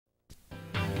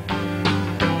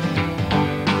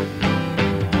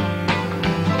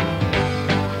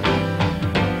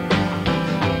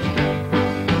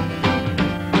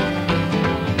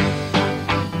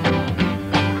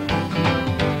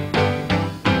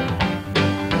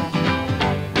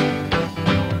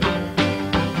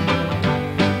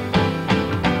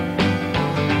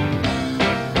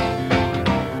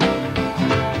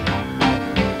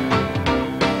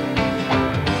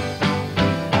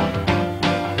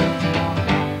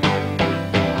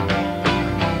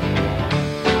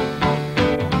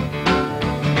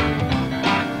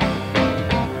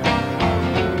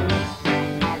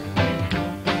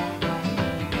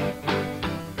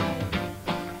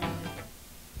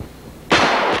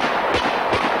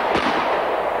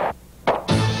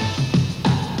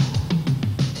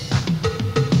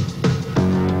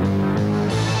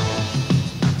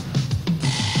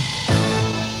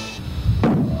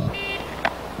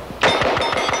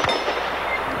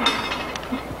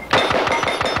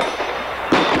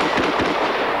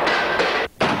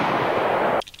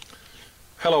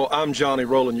I'm Johnny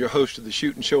Rowland, your host of the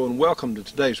Shootin' Show, and welcome to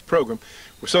today's program.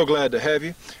 We're so glad to have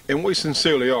you, and we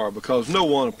sincerely are, because no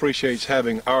one appreciates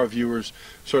having our viewers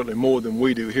certainly more than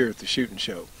we do here at the Shootin'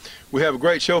 Show. We have a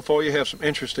great show for you, have some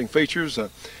interesting features.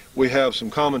 We have some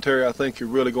commentary I think you're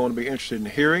really going to be interested in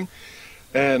hearing.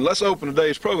 And let's open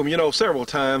today's program. You know, several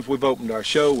times we've opened our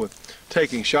show with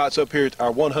taking shots up here at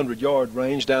our 100-yard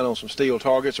range down on some steel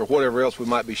targets or whatever else we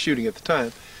might be shooting at the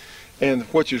time. And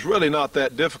which is really not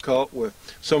that difficult with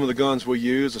some of the guns we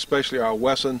use, especially our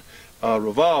Wesson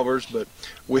revolvers, but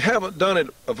we haven't done it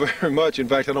very much. In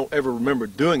fact, I don't ever remember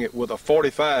doing it with a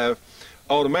 .45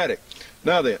 automatic.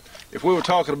 Now then, if we were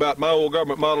talking about my old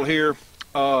government model here,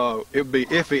 it would be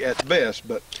iffy at best,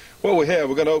 but what we have,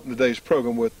 we're going to open today's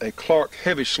program with a Clark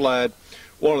Heavy Slide,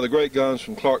 one of the great guns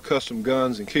from Clark Custom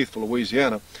Guns in Keithville,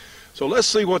 Louisiana. So let's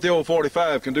see what the old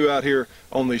 .45 can do out here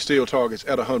on these steel targets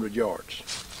at 100 yards.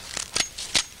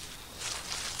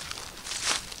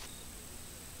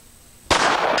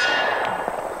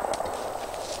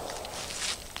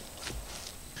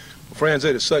 Friends,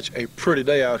 it is such a pretty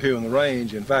day out here on the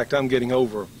range. In fact, I'm getting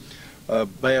over a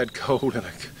bad cold and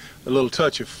a little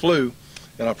touch of flu,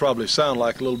 and I probably sound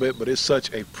like a little bit, but it's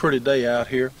such a pretty day out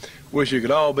here. Wish you could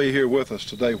all be here with us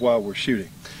today while we're shooting.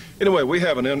 Anyway, we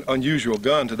have an unusual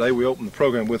gun today. We opened the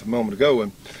program with a moment ago,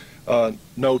 and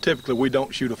no, typically we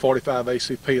don't shoot a .45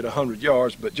 ACP at 100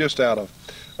 yards, but just out of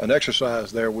an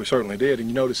exercise there, we certainly did, and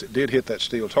you notice it did hit that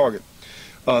steel target.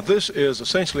 This is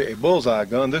essentially a bullseye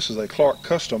gun. This is a Clark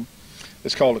Custom.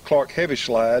 It's called a Clark Heavy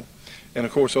Slide, and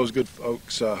of course those good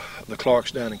folks, the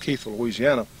Clarks down in Keithville,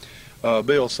 Louisiana,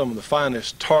 build some of the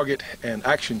finest target and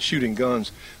action shooting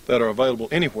guns that are available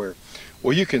anywhere.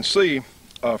 Well, you can see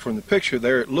from the picture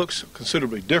there, it looks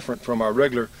considerably different from our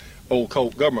regular old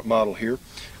Colt government model here,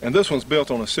 and this one's built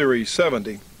on a Series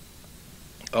 70,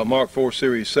 Mark IV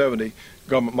Series 70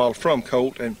 government model from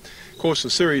Colt, and of course the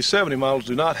Series 70 models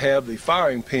do not have the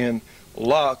firing pin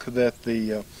lock that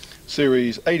the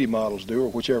Series 80 models do, or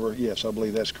whichever. Yes, I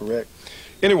believe that's correct.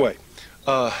 Anyway,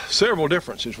 several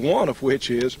differences, one of which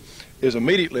is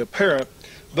immediately apparent.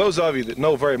 Those of you that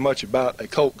know very much about a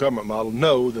Colt government model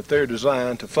know that they're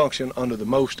designed to function under the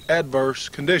most adverse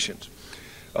conditions.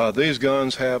 These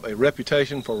guns have a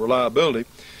reputation for reliability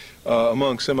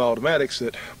among semi-automatics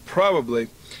that probably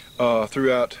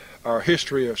throughout our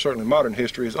history, or certainly modern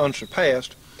history, is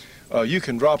unsurpassed. You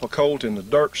can drop a Colt in the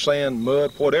dirt, sand,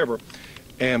 mud, whatever,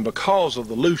 and because of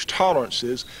the loose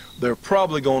tolerances, they're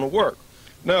probably going to work.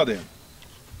 Now then,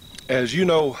 as you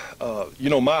know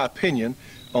my opinion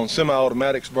on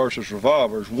semi-automatics versus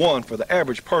revolvers. One, for the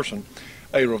average person,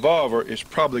 a revolver is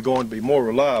probably going to be more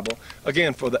reliable.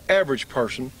 Again, for the average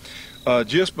person,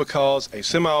 just because a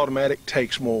semi-automatic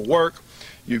takes more work,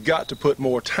 you've got to put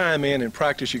more time in and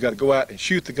practice. You've got to go out and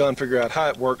shoot the gun, figure out how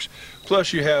it works.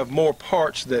 Plus, you have more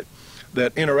parts that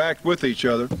interact with each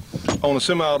other. On a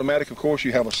semi-automatic, of course,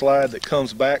 you have a slide that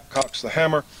comes back, cocks the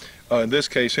hammer. In this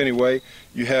case, anyway,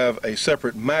 you have a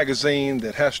separate magazine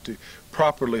that has to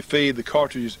properly feed the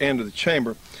cartridges into the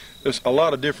chamber. There's a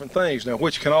lot of different things now,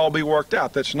 which can all be worked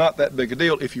out. That's not that big a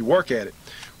deal if you work at it.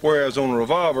 Whereas on a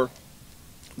revolver,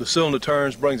 the cylinder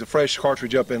turns, brings a fresh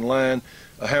cartridge up in line,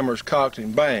 a hammer is cocked,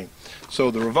 and bang.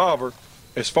 So the revolver,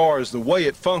 as far as the way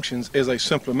it functions, is a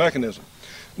simpler mechanism.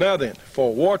 Now then,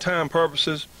 for wartime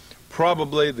purposes,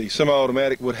 probably the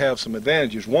semi-automatic would have some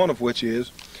advantages, one of which is,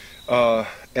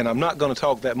 and I'm not going to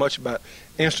talk that much about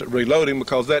instant reloading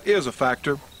because that is a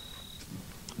factor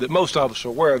that most of us are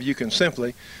aware of. You can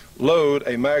simply load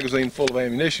a magazine full of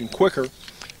ammunition quicker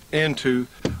into,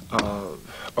 or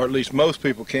at least most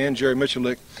people can, Jerry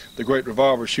Michalik, the great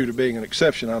revolver shooter, being an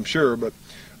exception, I'm sure, but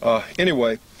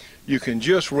anyway, you can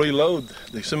just reload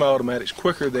the semi-automatics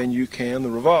quicker than you can the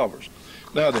revolvers.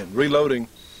 Now then, reloading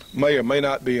may or may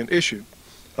not be an issue.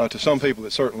 To some people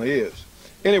it certainly is.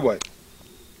 Anyway,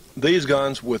 these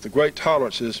guns, with the great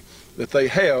tolerances that they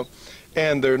have,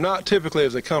 and they're not typically,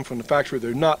 as they come from the factory,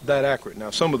 they're not that accurate. Now,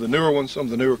 some of the newer ones, some of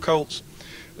the newer Colts,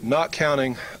 not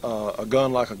counting a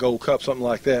gun like a Gold Cup, something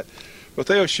like that, but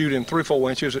they'll shoot in 3-4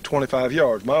 inches at 25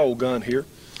 yards. My old gun here,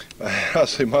 I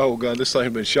say my old gun, this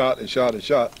thing's been shot and shot and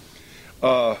shot.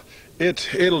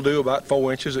 It'll do about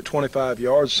 4 inches at 25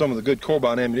 yards. Some of the good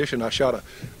carbine ammunition, I shot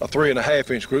a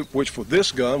 3.5 inch group, which for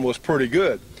this gun was pretty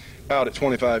good out at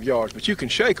 25 yards. But you can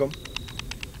shake them.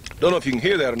 Don't know if you can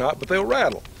hear that or not, but they'll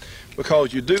rattle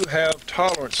because you do have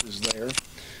tolerances there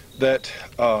that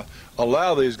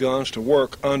allow these guns to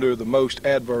work under the most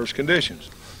adverse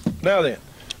conditions. Now then,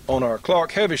 on our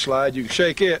Clark Heavy Slide, you can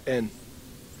shake it and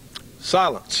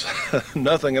silence,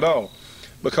 nothing at all,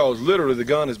 because literally the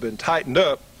gun has been tightened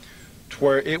up to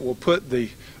where it will put the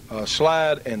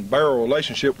slide and barrel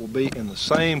relationship will be in the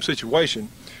same situation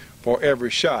for every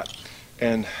shot.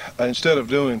 And instead of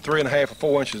doing 3.5 or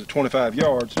 4 inches at 25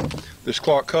 yards, this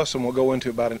Clark Custom will go into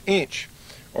about 1 inch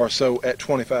or so at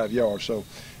 25 yards. So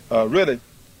really,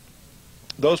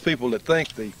 those people that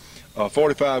think the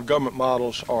 45 government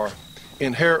models are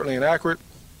inherently inaccurate,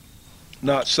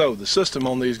 not so. The system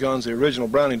on these guns, the original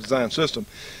Browning design system,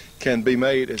 can be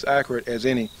made as accurate as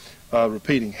any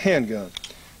repeating handgun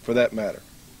for that matter.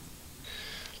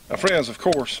 Now friends, of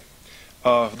course,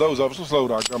 for those of us, let's load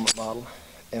our government model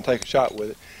and take a shot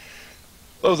with it.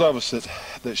 Those of us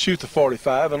that shoot the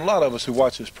 45, and a lot of us who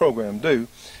watch this program do,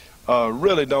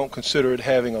 really don't consider it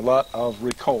having a lot of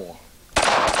recoil.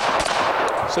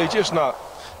 See, it's just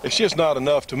not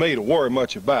enough to me to worry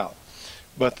much about.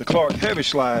 But the Clark Heavy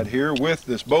Slide here with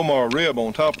this Bomar rib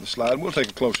on top of the slide, we'll take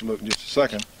a closer look in just a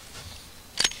second,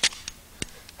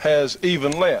 has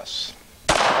even less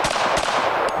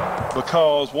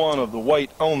because one of the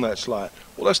weight on that slide.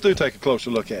 Well, let's take a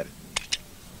closer look at it.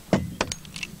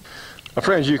 Now,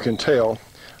 friends, you can tell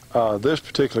this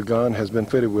particular gun has been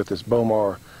fitted with this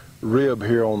Bomar rib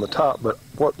here on the top, but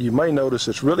what you may notice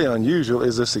that's really unusual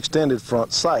is this extended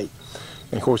front sight.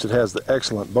 And of course it has the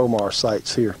excellent Bomar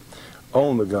sights here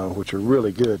on the gun, which are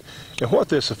really good. And what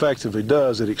this effectively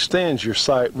does, it extends your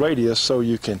sight radius so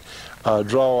you can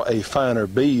draw a finer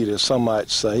bead, as some might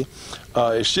say.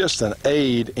 It's just an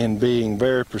aid in being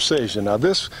very precision. Now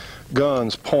this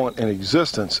gun's point in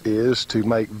existence is to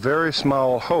make very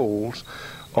small holes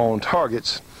on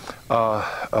targets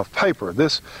of paper.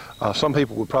 This, some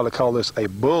people would probably call this a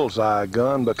bullseye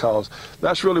gun because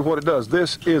that's really what it does.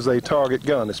 This is a target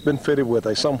gun. It's been fitted with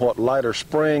a somewhat lighter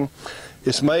spring.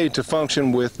 It's made to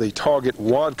function with the target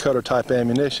wad cutter type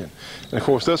ammunition. And of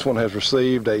course this one has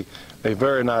received a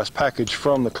very nice package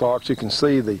from the Clarks. You can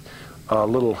see the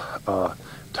little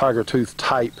tiger tooth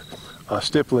type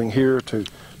stippling here to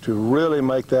really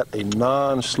make that a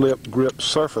non-slip grip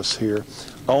surface here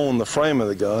on the frame of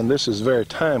the gun. This is very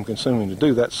time consuming to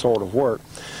do that sort of work.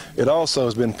 It also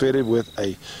has been fitted with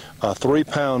a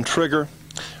 3-pound trigger.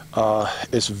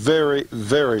 It's very,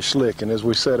 very slick, and as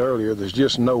we said earlier, there's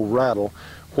just no rattle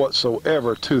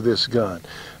whatsoever to this gun.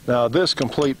 Now this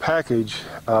complete package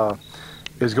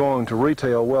is going to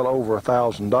retail well over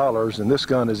 $1,000, and this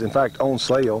gun is in fact on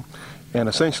sale, and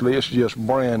essentially it's just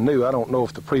brand new. I don't know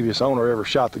if the previous owner ever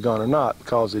shot the gun or not,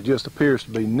 because it just appears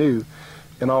to be new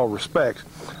in all respects.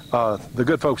 The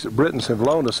good folks at Britton's have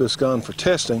loaned us this gun for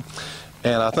testing,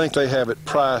 and I think they have it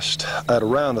priced at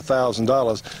around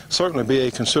 $1,000. Certainly be a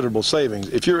considerable savings.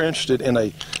 If you're interested in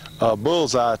a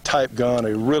bullseye type gun,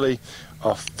 a really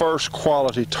first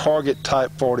quality target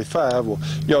type 45, well,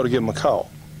 you ought to give them a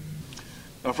call.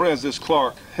 Now friends, this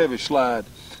Clark Heavy Slide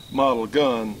model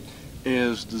gun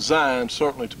is designed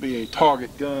certainly to be a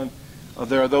target gun.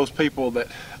 There are those people that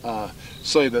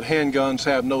say that handguns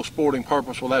have no sporting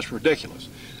purpose. Well, that's ridiculous.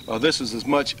 This is as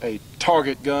much a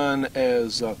target gun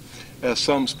as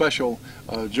some special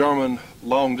German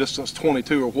long distance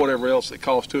 22 or whatever else that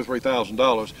costs $2,000 or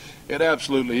 $3,000. It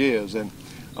absolutely is. And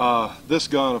this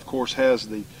gun, of course, has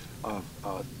the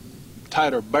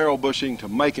tighter barrel bushing to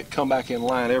make it come back in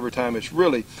line every time. It's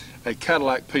really a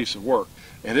Cadillac piece of work,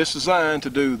 and it's designed to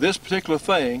do this particular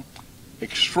thing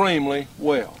extremely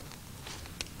well.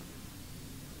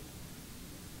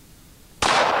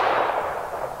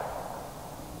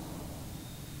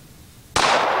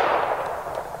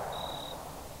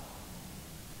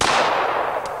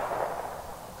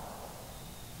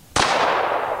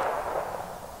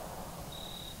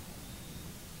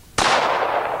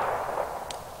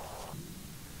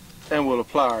 And we'll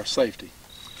apply our safety.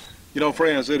 You know,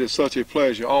 friends, it is such a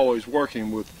pleasure always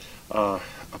working with a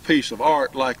piece of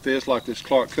art like this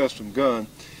Clark Custom gun.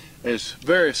 It's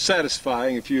very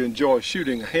satisfying if you enjoy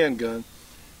shooting a handgun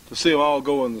to see them all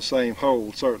go in the same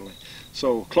hole, certainly.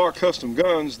 So Clark Custom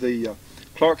Guns, the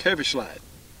Clark Heavy Slide.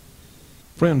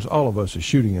 Friends, all of us as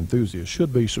shooting enthusiasts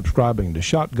should be subscribing to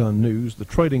Shotgun News, the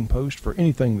trading post for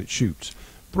anything that shoots.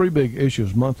 3 big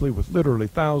issues monthly with literally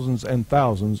thousands and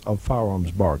thousands of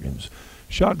firearms bargains.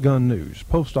 Shotgun News,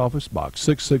 Post Office Box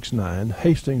 669,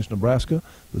 Hastings, Nebraska,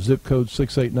 the zip code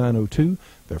 68902,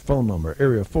 their phone number,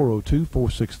 area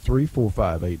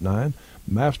 402-463-4589,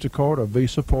 MasterCard or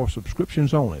Visa for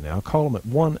subscriptions only. Now call them at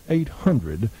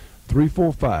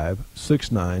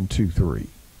 1-800-345-6923.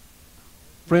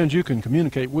 Friends, you can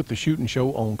communicate with the Shootin'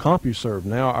 Show on CompuServe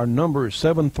now. Our number is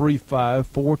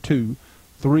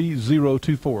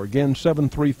 735-423024. Again,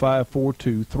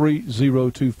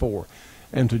 735-423024.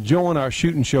 And to join our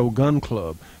Shootin' Show Gun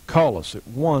Club, call us at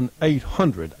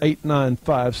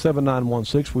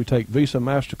 1-800-895-7916. We take Visa,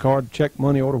 MasterCard, check,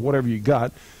 money order, whatever you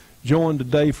got. Join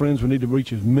today, friends. We need to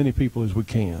reach as many people as we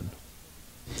can.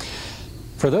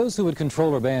 For those who would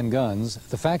control or ban guns,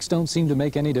 the facts don't seem to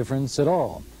make any difference at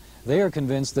all. They are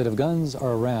convinced that if guns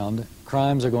are around,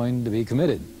 crimes are going to be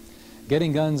committed.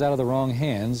 Getting guns out of the wrong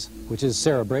hands, which is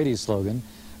Sarah Brady's slogan,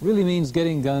 really means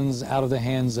getting guns out of the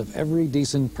hands of every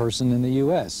decent person in the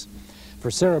U.S.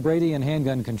 For Sarah Brady and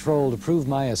handgun control to prove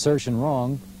my assertion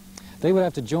wrong, they would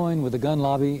have to join with the gun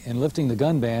lobby in lifting the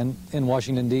gun ban in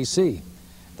Washington, D.C.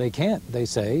 They can't, they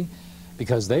say,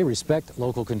 because they respect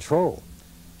local control.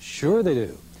 Sure they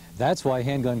do. That's why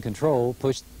handgun control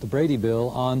pushed the Brady bill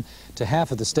on to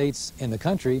half of the states in the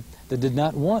country that did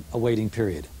not want a waiting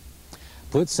period.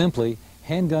 Put simply,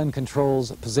 handgun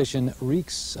control's position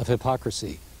reeks of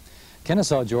hypocrisy.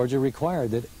 Kennesaw, Georgia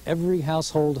required that every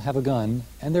household have a gun,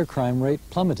 and their crime rate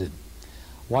plummeted.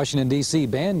 Washington, D.C.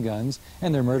 banned guns,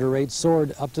 and their murder rate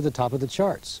soared up to the top of the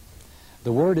charts.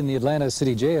 The word in the Atlanta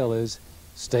City Jail is,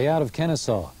 stay out of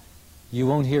Kennesaw. You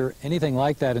won't hear anything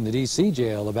like that in the D.C.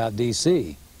 jail about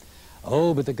D.C.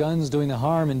 Oh, but the guns doing the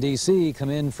harm in D.C. come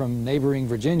in from neighboring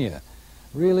Virginia.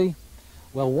 Really?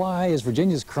 Well, why is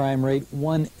Virginia's crime rate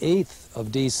 1/8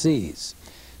 of D.C.'s?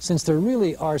 Since there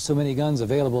really are so many guns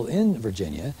available in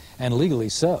Virginia, and legally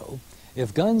so,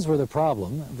 if guns were the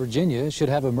problem, Virginia should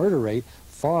have a murder rate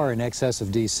far in excess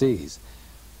of D.C.'s.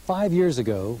 5 years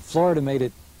ago, Florida made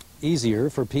it easier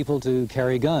for people to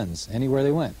carry guns anywhere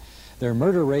they went. Their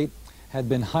murder rate had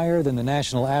been higher than the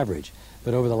national average,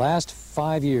 but over the last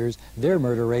 5 years, their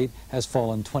murder rate has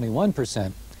fallen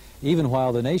 21%, even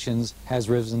while the nation's has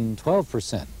risen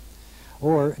 12%.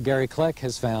 Or Gary Kleck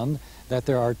has found that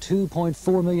there are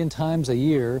 2.4 million times a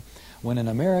year when an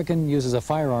American uses a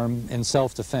firearm in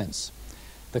self-defense.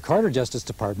 The Carter Justice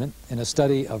Department, in a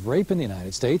study of rape in the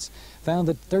United States, found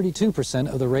that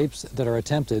 32% of the rapes that are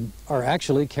attempted are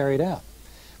actually carried out.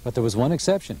 But there was one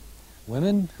exception.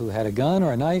 Women who had a gun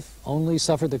or a knife only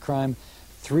suffered the crime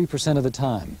 3% of the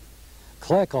time.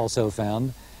 Kleck also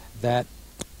found that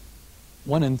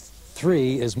 1 in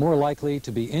 3 is more likely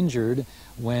to be injured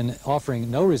when offering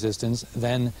no resistance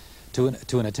than to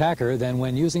an attacker than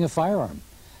when using a firearm.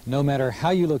 No matter how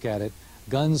you look at it,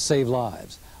 guns save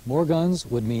lives. More guns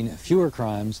would mean fewer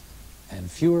crimes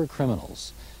and fewer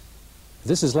criminals.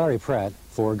 This is Larry Pratt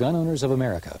for Gun Owners of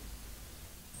America.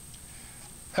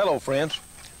 Hello, friends.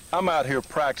 I'm out here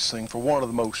practicing for one of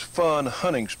the most fun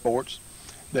hunting sports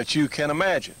that you can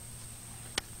imagine.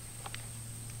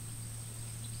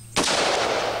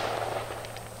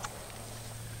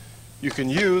 You can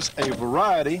use a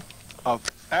variety of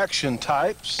action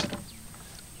types.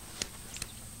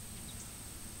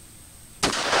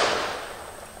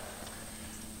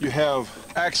 You have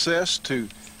access to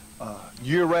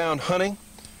year-round hunting,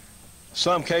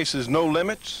 some cases no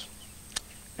limits,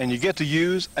 and you get to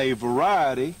use a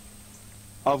variety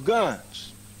of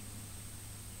guns.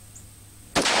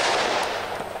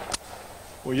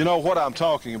 Well, you know what I'm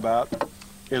talking about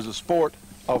is the sport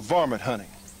of varmint hunting.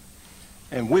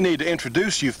 And we need to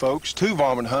introduce you folks to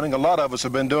varmint hunting. A lot of us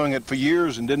have been doing it for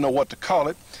years and didn't know what to call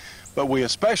it, but we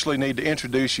especially need to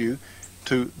introduce you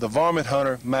to the Varmint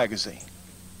Hunter magazine.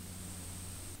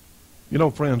 You know,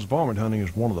 friends, varmint hunting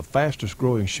is one of the fastest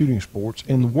growing shooting sports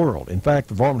in the world. In fact,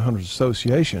 the Varmint Hunters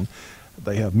Association,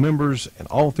 they have members in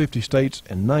all 50 states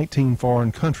and 19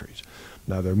 foreign countries.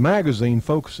 Now, their magazine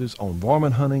focuses on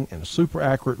varmint hunting and super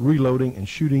accurate reloading and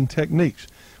shooting techniques.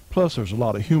 Plus, there's a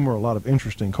lot of humor, a lot of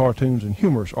interesting cartoons and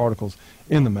humorous articles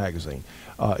in the magazine.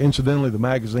 Incidentally, the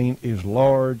magazine is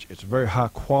large, it's very high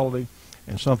quality,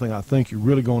 and something I think you're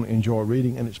really going to enjoy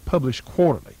reading, and it's published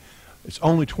quarterly. It's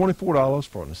only $24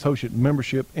 for an associate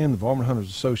membership in the Varmint Hunters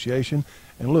Association.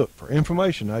 And look, for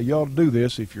information, now you ought to do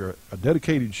this. If you're a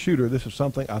dedicated shooter, this is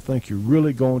something I think you're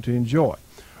really going to enjoy.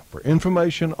 For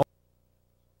information on...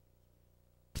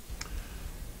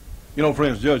 You know,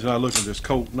 friends, Judge and I looked at this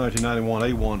Colt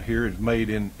 1991 A1 here. It's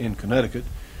made in Connecticut.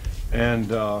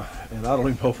 And I don't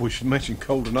even know if we should mention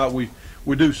Colt or not. We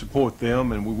do support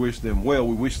them, and we wish them well.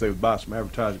 We wish they would buy some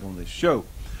advertising on this show.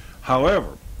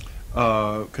 However,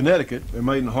 Connecticut, they're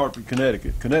made in Hartford,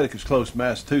 Connecticut. Connecticut's close to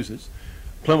Massachusetts.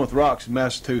 Plymouth Rock's in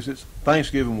Massachusetts.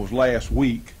 Thanksgiving was last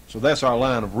week, so that's our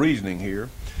line of reasoning here.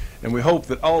 And we hope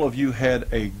that all of you had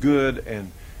a good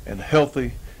and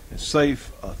healthy and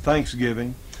safe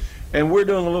Thanksgiving. And we're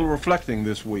doing a little reflecting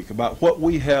this week about what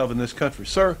we have in this country.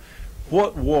 Sir,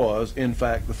 what was, in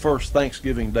fact, the first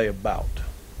Thanksgiving Day about?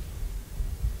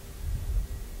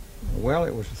 Well,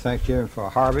 it was a Thanksgiving for a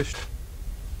harvest,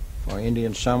 for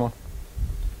Indian summer,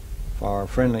 for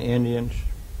friendly Indians.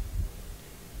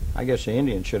 I guess the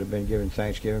Indians should have been given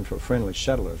Thanksgiving for friendly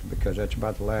settlers, because that's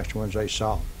about the last ones they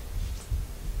saw.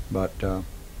 But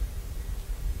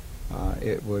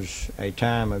It was a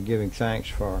time of giving thanks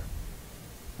for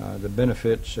the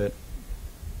benefits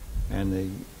and the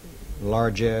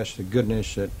largesse, the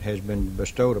goodness that has been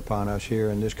bestowed upon us here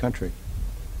in this country.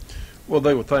 Well,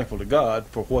 they were thankful to God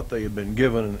for what they had been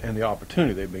given and the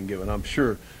opportunity they've been given. I'm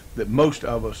sure that most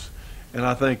of us, and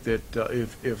I think that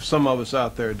if some of us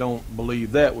out there don't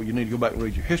believe that, well, you need to go back and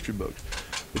read your history books,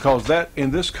 because that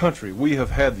in this country we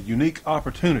have had the unique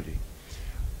opportunity,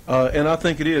 and I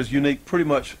think it is unique pretty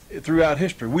much throughout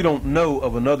history. We don't know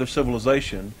of another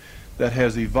civilization that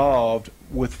has evolved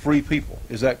with free people.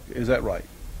 Is that right?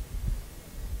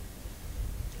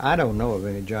 I don't know of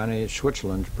any, Johnny.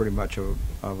 Switzerland's pretty much of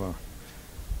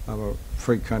a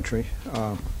free country.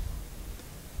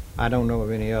 I don't know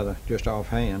of any other, just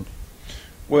offhand.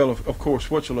 Well, of course,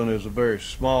 Switzerland is a very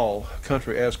small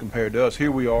country as compared to us.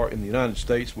 Here we are in the United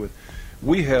States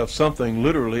we have something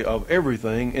literally of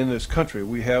everything in this country.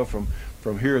 We have from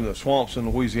here in the swamps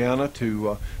in Louisiana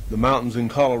to the mountains in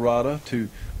Colorado to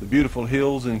the beautiful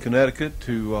hills in Connecticut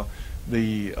to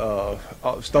the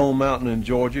Stone Mountain in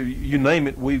Georgia. You name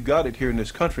it, we've got it here in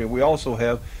this country. And we also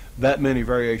have that many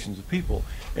variations of people.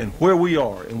 And where we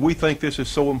are, and we think this is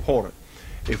so important,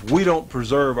 if we don't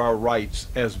preserve our rights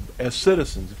as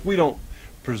citizens, if we don't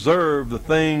preserve the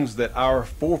things that our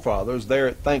forefathers there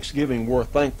at Thanksgiving were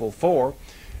thankful for,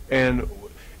 and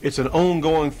it's an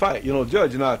ongoing fight. You know,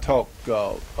 Judge and I talked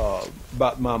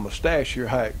about my mustache here,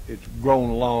 how it's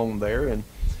grown along there,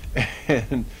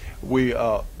 and we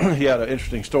he had an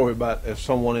interesting story about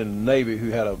someone in the Navy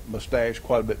who had a mustache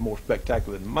quite a bit more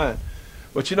spectacular than mine.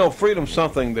 But you know, freedom's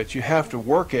something that you have to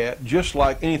work at just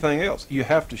like anything else. You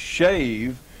have to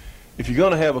shave. If you're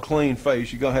going to have a clean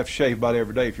face, you're going to have to shave about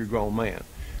every day if you're a grown man,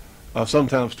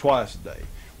 sometimes twice a day.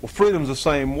 Well, freedom's the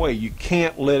same way. You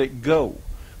can't let it go,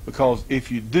 because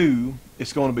if you do,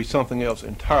 it's going to be something else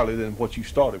entirely than what you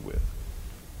started with.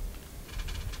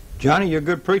 Johnny, you're a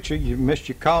good preacher. You missed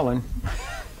your calling.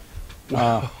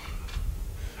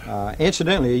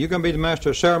 Incidentally, are you going to be the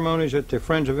master of ceremonies at the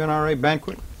Friends of NRA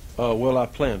banquet? Well, I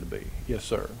plan to be. Yes,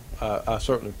 sir. I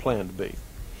certainly plan to be.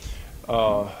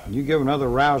 You give another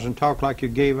rousing talk like you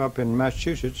gave up in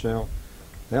Massachusetts, they'll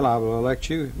either elect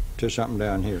you to something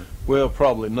down here. Well,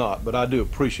 probably not, but I do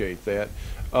appreciate that.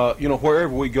 You know,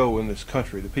 wherever we go in this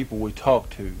country, the people we talk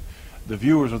to, the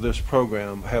viewers of this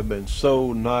program have been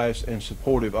so nice and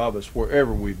supportive of us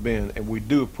wherever we've been, and we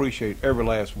do appreciate every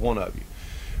last one of you.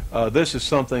 This is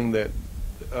something that,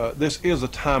 this is a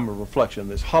time of reflection.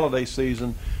 This holiday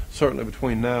season, certainly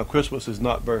between now and Christmas, is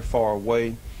not very far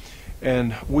away.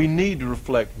 And we need to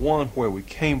reflect, one, where we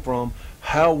came from,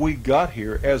 how we got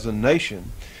here as a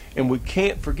nation. And we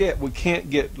can't forget, we can't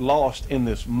get lost in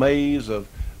this maze of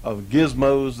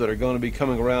gizmos that are going to be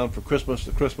coming around for Christmas,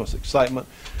 the Christmas excitement.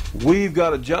 We've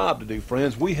got a job to do,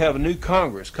 friends. We have a new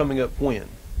Congress coming up when?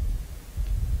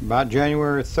 About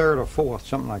January 3rd or 4th,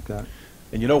 something like that.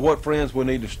 And you know what, friends? We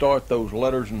need to start those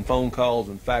letters and phone calls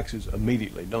and faxes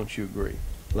immediately. Don't you agree?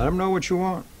 Let them know what you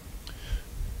want.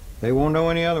 They won't know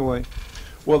any other way.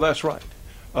 Well, that's right.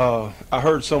 I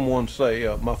heard someone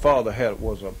say, my father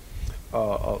was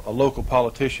a local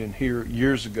politician here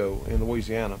years ago in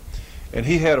Louisiana, and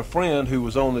he had a friend who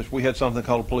was on this. We had something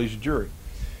called a police jury,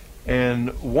 and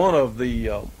one of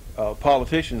the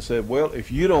politicians said, well,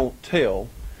 if you don't tell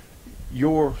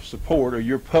your support or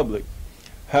your public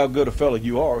how good a fellow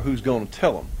you are, who's going to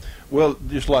tell them? Well,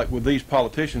 just like with these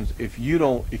politicians, if you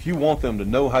want them to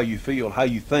know how you feel, how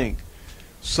you think,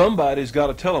 somebody's got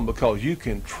to tell them, because you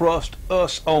can trust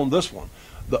us on this one.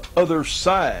 The other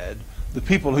side, the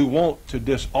people who want to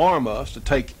disarm us, to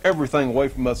take everything away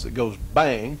from us that goes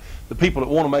bang, the people that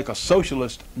want to make a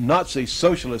socialist, Nazi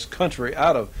socialist country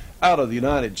out of the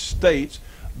United States,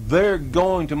 they're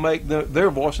going to make their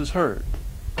voices heard.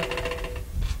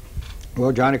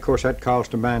 Well, Johnny, of course, that calls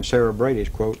to mind Sarah Brady's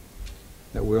quote,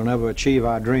 that we'll never achieve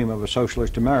our dream of a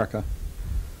socialist America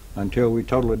until we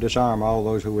totally disarm all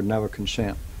those who would never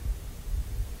consent.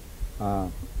 I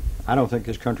don't think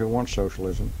this country wants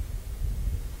socialism.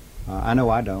 I know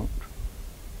I don't.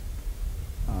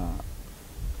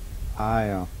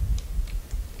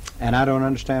 And I don't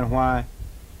understand why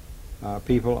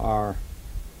people are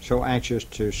so anxious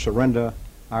to surrender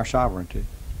our sovereignty,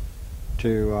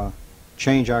 to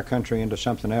change our country into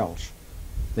something else.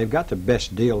 They've got the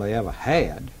best deal they ever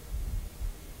had,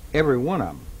 every one of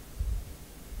them.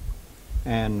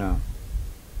 And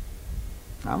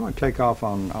I'm going to take off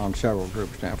on several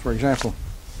groups now. For example,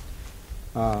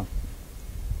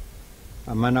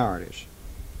 minorities.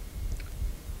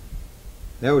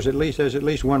 There's at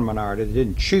least one minority that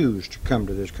didn't choose to come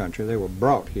to this country. They were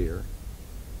brought here.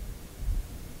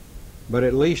 But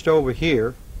at least over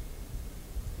here,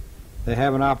 They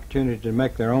have an opportunity to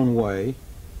make their own way.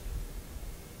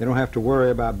 They don't have to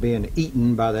worry about being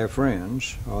eaten by their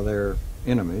friends or their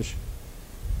enemies.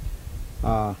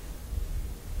 The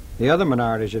other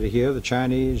minorities that are here, the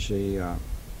Chinese, the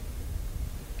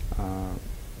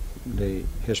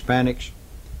Hispanics,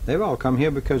 they've all come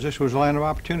here because this was a land of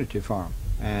opportunity for them.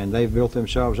 And they've built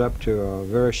themselves up to a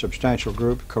very substantial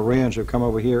group. Koreans have come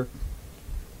over here,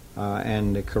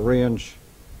 and the Koreans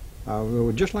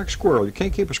were just like squirrels. You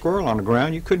can't keep a squirrel on the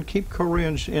ground. You couldn't keep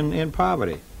Koreans in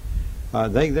poverty.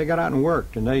 They got out and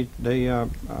worked, and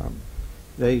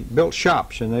they built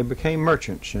shops, and they became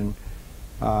merchants, and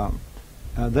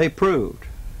they proved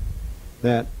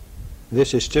that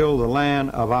this is still the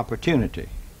land of opportunity.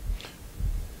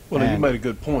 Well, you made a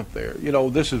good point there. You know,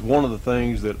 this is one of the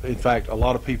things that, in fact, a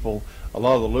lot of people, a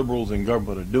lot of the liberals in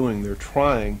government are doing. They're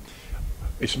trying.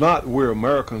 It's not we're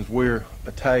Americans, we're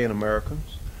Italian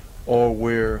Americans, or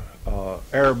we're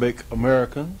Arabic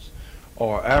Americans,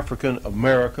 or African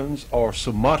Americans, or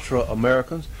Sumatra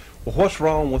Americans. Well, what's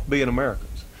wrong with being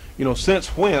Americans? You know,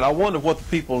 since when? I wonder what the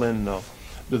people in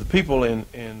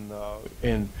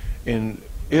in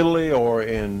Italy or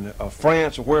in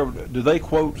France or wherever, do they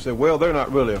quote and say, well, they're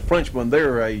not really a Frenchman,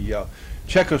 they're a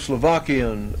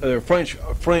Czechoslovakian, they're French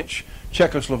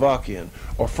Czechoslovakian,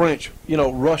 or French, you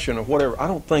know, Russian or whatever. I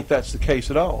don't think that's the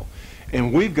case at all.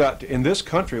 And we've got to, in this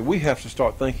country, we have to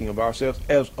start thinking of ourselves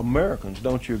as Americans.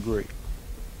 Don't you agree?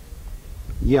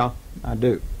 Yeah, I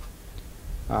do.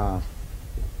 And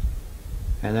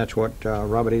that's what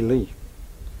Robert E. Lee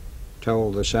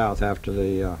told the South after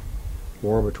the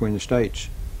war between the states,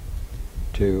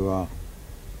 to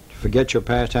forget your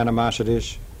past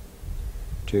animosities,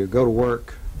 to go to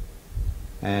work,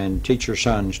 and teach your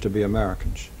sons to be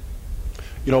Americans.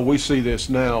 You know, we see this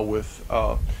now with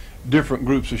different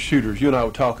groups of shooters. You and I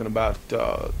were talking about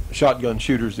shotgun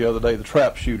shooters the other day, the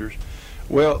trap shooters.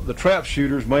 Well, the trap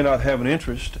shooters may not have an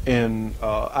interest in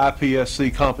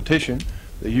IPSC competition.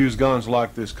 They use guns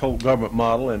like this Colt government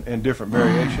model and different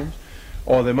variations,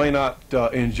 or they may not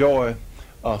enjoy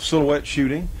silhouette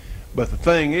shooting. But the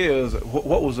thing is,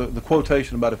 what was the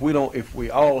quotation about if we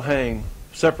all hang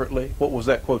separately? What was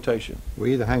that quotation?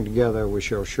 We either hang together, or we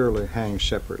shall surely hang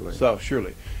separately. So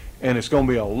surely, and it's going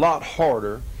to be a lot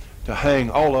harder to hang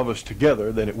all of us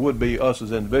together than it would be us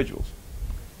as individuals.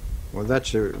 Well,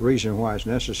 that's the reason why it's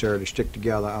necessary to stick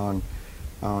together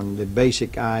on the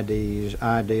basic ideas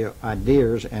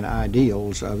and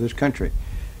ideals of this country.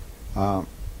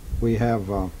 We have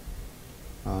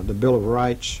the Bill of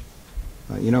Rights.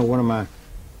 You know, one of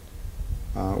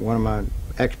my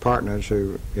ex-partners,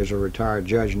 who is a retired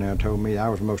judge now, told me I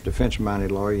was the most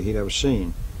defense-minded lawyer he'd ever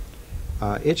seen.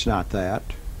 It's not that.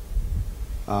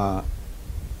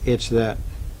 It's that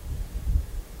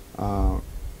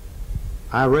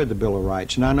I read the Bill of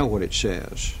Rights, and I know what it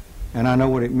says, and I know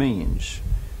what it means.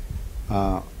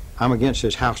 I'm against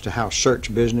this house-to-house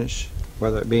search business,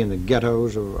 whether it be in the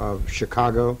ghettos of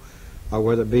Chicago, or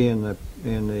whether it be in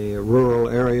the rural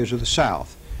areas of the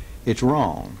South. It's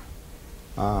wrong.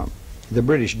 The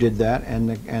British did that, and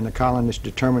the colonists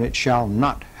determined it shall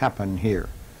not happen here.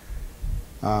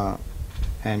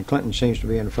 And Clinton seems to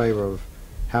be in favor of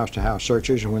house-to-house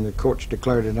searches, and when the courts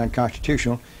declared it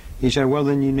unconstitutional, he said, well,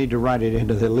 then you need to write it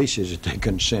into the leases that they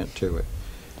consent to it.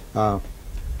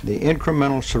 The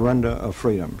incremental surrender of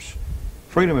freedoms.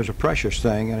 Freedom is a precious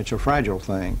thing, and it's a fragile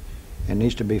thing, and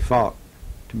needs to be fought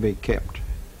to be kept.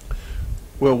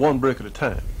 Well, one brick at a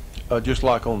time. Just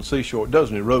like on the seashore, it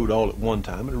doesn't erode all at one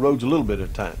time. It erodes a little bit at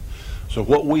a time. So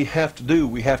what we have to do,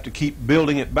 we have to keep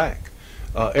building it back.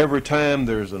 Every time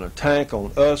there's an attack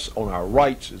on us, on our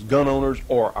rights as gun owners,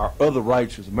 or our other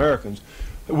rights as Americans,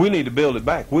 we need to build it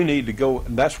back. We need to go,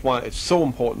 and that's why it's so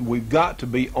important. We've got to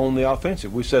be on the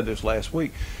offensive. We said this last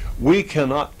week. We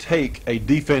cannot take a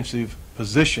defensive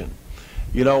position.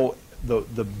 You know,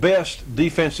 the best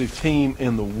defensive team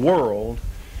in the world,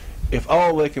 if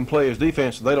all they can play is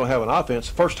defense and they don't have an offense,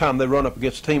 the first time they run up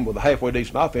against a team with a halfway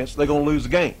decent offense, they're going to lose the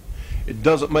game. It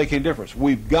doesn't make any difference.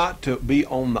 We've got to be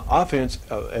on the offense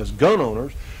as gun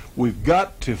owners. We've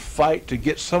got to fight to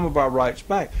get some of our rights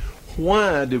back.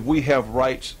 Why did we have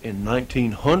rights in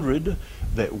 1900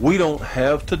 that we don't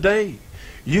have today?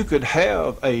 You could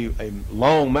have a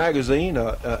long magazine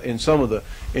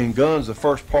in guns the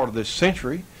first part of this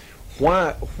century.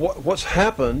 What's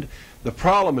happened? The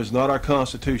problem is not our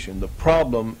Constitution. The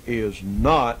problem is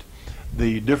not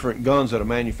the different guns that are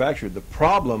manufactured. The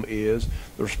problem is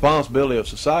the responsibility of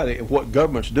society and what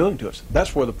government's doing to us.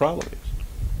 That's where the problem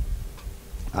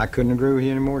is. I couldn't agree with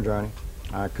you anymore, Johnny.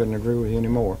 I couldn't agree with you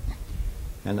anymore.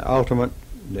 And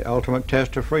the ultimate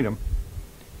test of freedom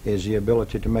is the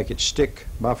ability to make it stick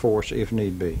by force if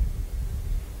need be.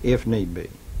 If need be.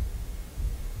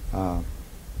 I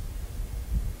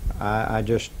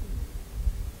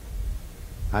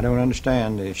don't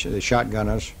understand the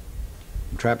shotgunners,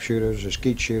 the trap shooters, the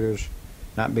skeet shooters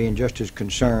not being just as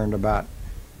concerned about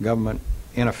government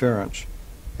interference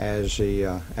as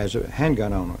the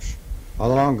handgun owners, or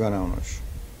the long gun owners,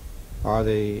 or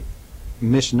the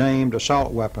misnamed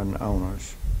assault weapon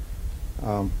owners.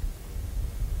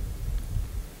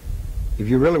 If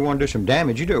you really want to do some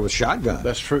damage, you do it with shotguns.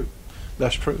 That's true.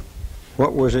 That's true.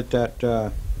 What was it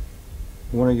that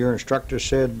one of your instructors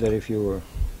said, that if you were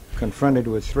confronted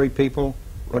with 3 people,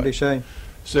 what did he say?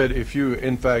 Said if you,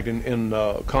 in fact, in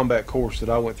a combat course that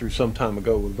I went through some time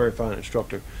ago with a very fine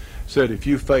instructor, said if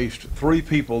you faced 3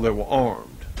 people that were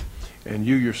armed, and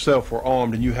you yourself were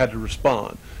armed and you had to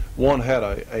respond, one had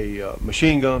a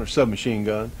machine gun or submachine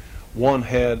gun, one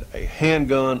had a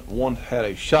handgun, one had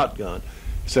a shotgun.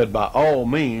 He said by all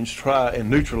means try and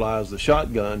neutralize the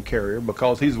shotgun carrier,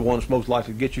 because he's the one that's most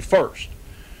likely to get you first.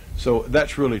 So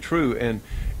that's really true, and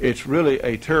it's really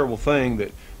a terrible thing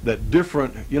that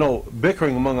different,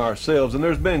 bickering among ourselves, and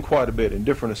there's been quite a bit in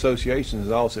different associations.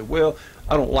 They all say, well,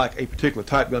 I don't like a particular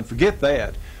type gun. Forget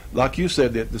that. Like you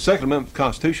said, the Second Amendment of the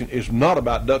Constitution is not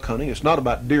about duck hunting. It's not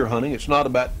about deer hunting. It's not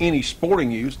about any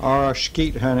sporting use. Or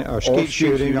skeet hunting, or skeet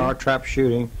shooting, or trap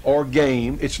shooting. Or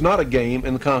game. It's not a game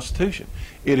in the Constitution.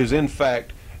 It is, in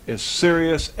fact, as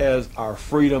serious as our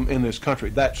freedom in this country.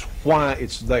 That's why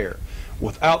it's there.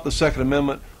 Without the Second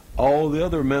Amendment, all the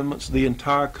other amendments, the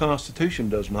entire Constitution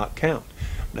does not count.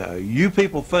 Now, you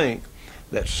people think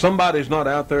that somebody's not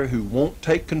out there who won't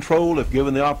take control if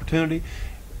given the opportunity.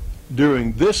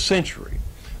 During this century,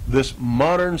 this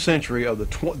modern century of the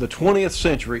 20th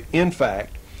century, in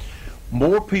fact,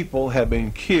 more people have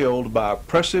been killed by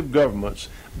oppressive governments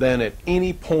than at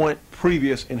any point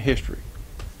previous in history.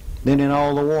 Than in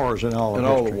all the wars in all of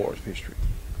history. In all the wars of history.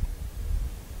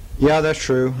 Yeah, that's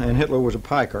true. And Hitler was a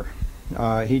piker.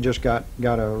 He just got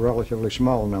a relatively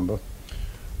small number.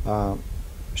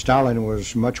 Stalin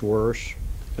was much worse.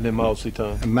 And then Mao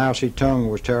Zedong. And Mao Zedong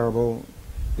was terrible.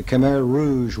 The Khmer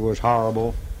Rouge was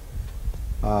horrible.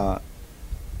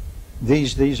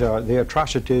 These are the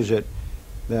atrocities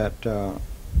that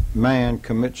man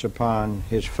commits upon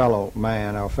his fellow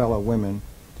man or fellow women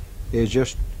is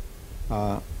just,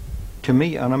 to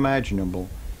me, unimaginable.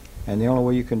 And the only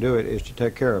way you can do it is to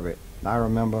take care of it. I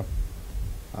remember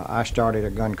I started a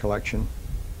gun collection.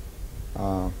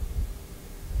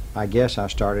 I guess I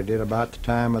started it about the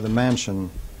time of the Manson,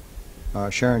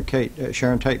 Sharon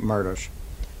Tate murders.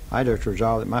 I just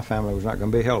resolved that my family was not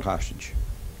going to be held hostage.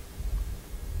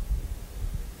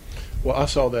 Well, I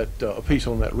saw that a piece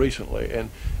on that recently, and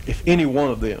if any one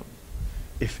of them,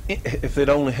 if they'd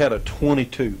only had a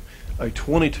 22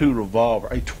 revolver,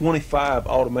 a 25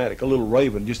 automatic, a little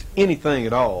Raven, just anything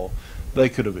at all, they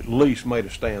could have at least made a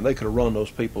stand. They could have run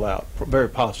those people out, very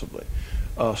possibly.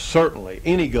 Certainly,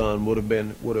 any gun would have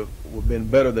been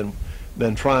better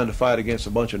than trying to fight against a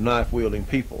bunch of knife-wielding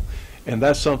people. And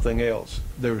that's something else.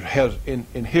 There has, in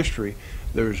history,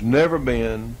 there's never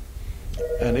been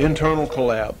an internal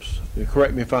collapse.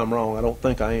 Correct me if I'm wrong. I don't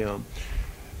think I am.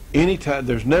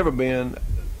 There's never been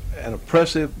an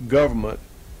oppressive government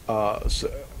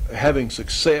having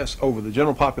success over the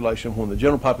general population when the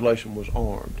general population was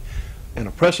armed. An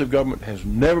oppressive government has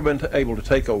never been able to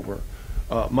take over.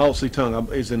 Mao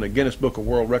Zedong is in the Guinness Book of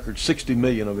World Records, 60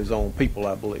 million of his own people,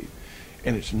 I believe.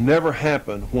 And it's never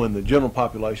happened when the general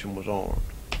population was armed.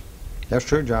 That's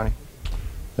true, Johnny.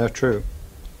 That's true.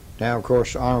 Now, of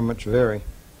course, armaments vary.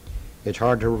 It's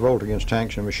hard to revolt against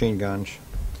tanks and machine guns,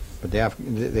 but the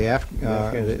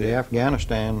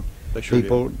Afghanistan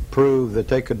people proved that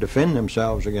they could defend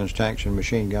themselves against tanks and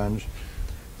machine guns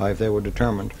if they were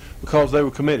determined. Because they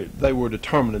were committed. They were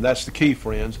determined, and that's the key,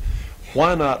 friends.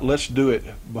 Why not let's do it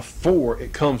before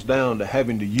it comes down to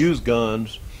having to use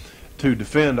guns to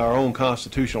defend our own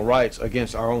constitutional rights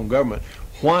against our own government?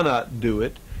 Why not do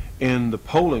it in the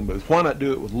polling booth? Why not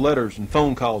do it with letters and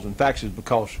phone calls and faxes?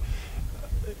 Because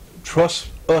trust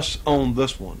us on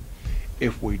this one.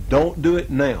 If we don't do it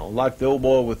now, like the old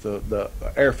boy with the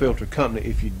air filter company,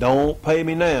 if you don't pay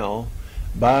me now,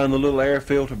 buying the little air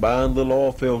filter, buying the little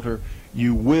oil filter,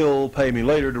 you will pay me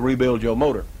later to rebuild your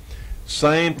motor.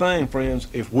 Same thing, friends.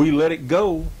 If we let it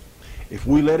go, if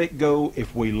we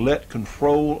let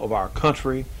control of our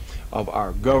country, of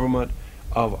our government,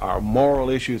 of our moral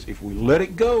issues, if we let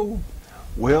it go,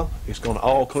 well, it's going to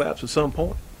all collapse at some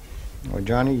point. Well,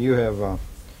 Johnny, you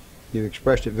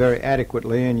expressed it very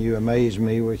adequately, and you amaze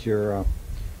me with your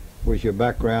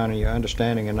background and your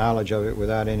understanding and knowledge of it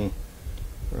without any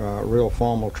real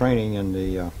formal training in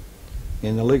the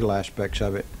legal aspects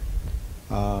of it.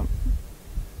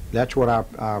 That's what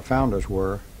our founders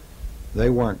were. They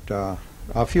weren't, a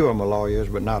few of them were lawyers,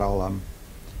 but not all of them.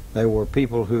 They were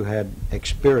people who had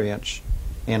experience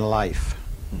in life,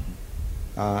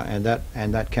 and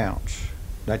that counts.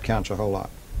 That counts a whole lot.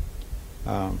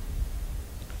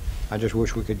 I just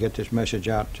wish we could get this message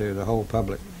out to the whole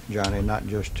public, Johnny, not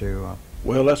just to.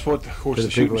 Well, that's what, of course, the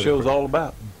shooting show is all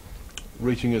about,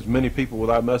 reaching as many people with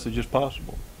our message as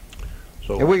possible.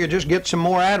 So if we could just get some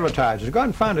more advertisers, go ahead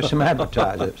and find us some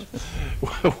advertisers.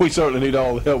 We certainly need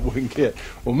all the help we can get.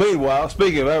 Well, meanwhile,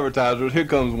 speaking of advertisers, here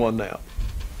comes one now.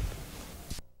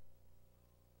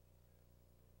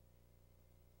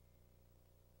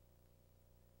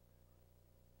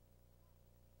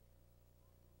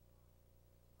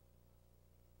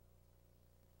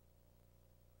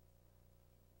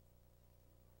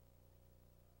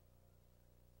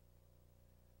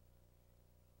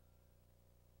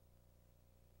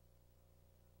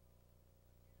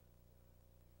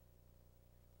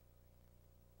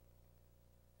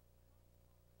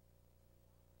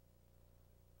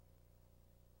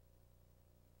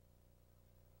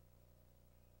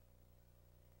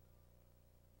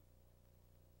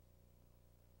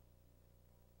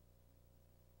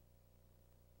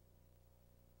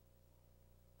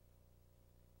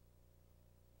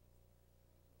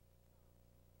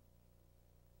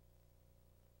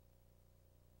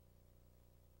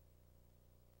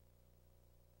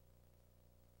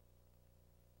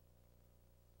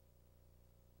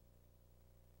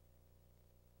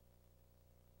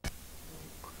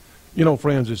 You know,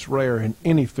 friends, it's rare in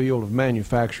any field of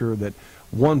manufacture that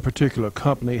one particular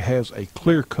company has a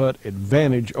clear-cut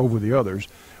advantage over the others.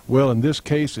 Well, in this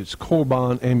case, it's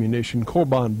Corbin Ammunition,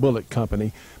 Corbin Bullet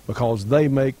Company, because they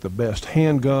make the best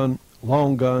handgun,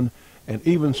 long gun, and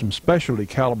even some specialty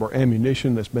caliber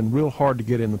ammunition that's been real hard to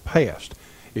get in the past.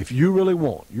 If you really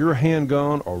want your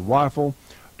handgun or rifle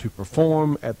to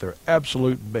perform at their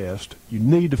absolute best, you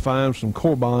need to find some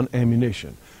Corbin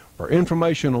ammunition. For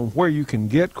information on where you can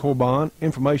get Corbin,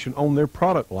 information on their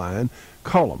product line,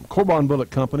 call them. Corbin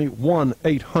Bullet Company,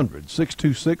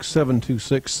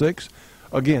 1-800-626-7266.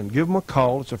 Again, give them a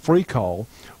call. It's a free call,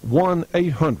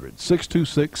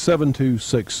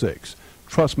 1-800-626-7266.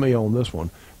 Trust me on this one.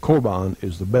 Corbin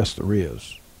is the best there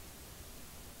is.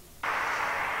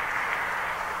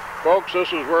 Folks, this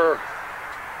is where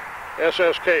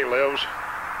SSK lives.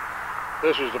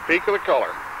 This is the peak of the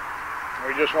color.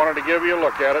 We just wanted to give you a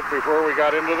look at it before we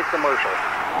got into the commercial.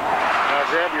 Now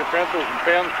grab your pencils and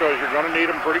pens because you're going to need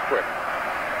them pretty quick.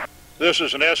 This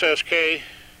is an SSK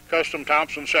Custom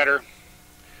Thompson Center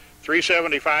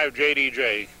 375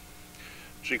 JDJ.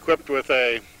 It's equipped with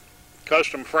a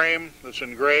custom frame that's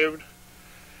engraved,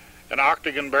 an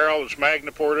octagon barrel that's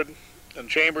magna-ported and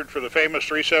chambered for the famous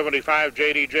 375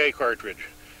 JDJ cartridge.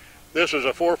 This is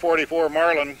a 444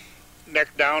 Marlin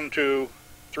neck down to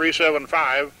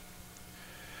 375.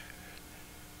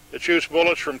 It shoots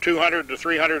bullets from 200 to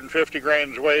 350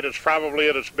 grains weight. It's probably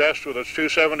at its best with its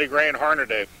 270 grain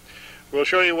Hornady. We'll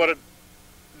show you what it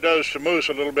does to moose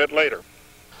a little bit later.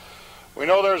 We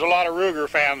know there's a lot of Ruger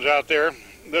fans out there.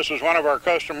 This is one of our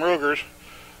custom Rugers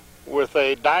with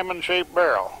a diamond-shaped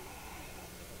barrel.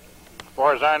 As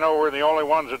far as I know, we're the only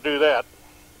ones that do that.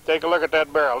 Take a look at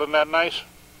that barrel. Isn't that nice?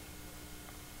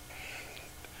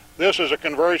 This is a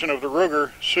conversion of the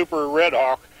Ruger Super Red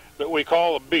Hawk that we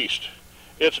call the Beast.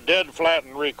 It's dead flat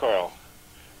in recoil.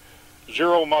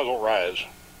 Zero muzzle rise.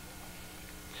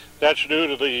 That's due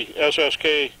to the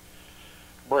SSK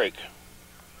brake.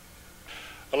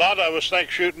 A lot of us think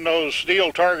shooting those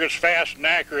steel targets fast and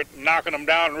accurate and knocking them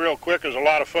down real quick is a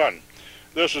lot of fun.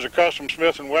 This is a custom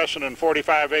Smith & Wesson and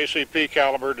 45 ACP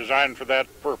caliber designed for that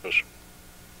purpose.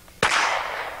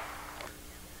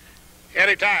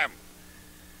 Anytime.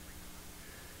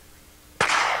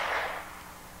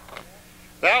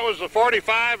 That was the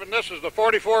 45, and this is the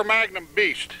 44 Magnum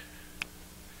Beast.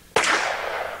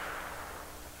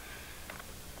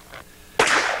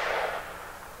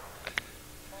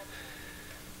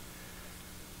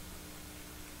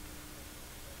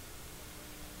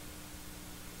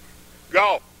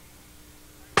 Go.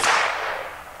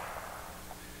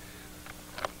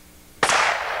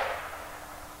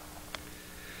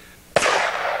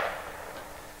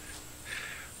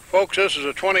 Folks, this is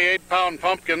a 28-pound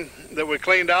pumpkin that we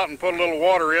cleaned out and put a little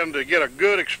water in to get a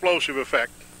good explosive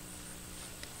effect.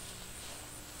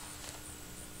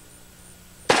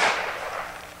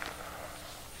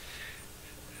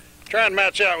 Try and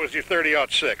match that with your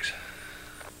 30-06.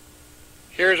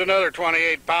 Here's another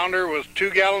 28-pounder with 2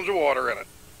 gallons of water in it.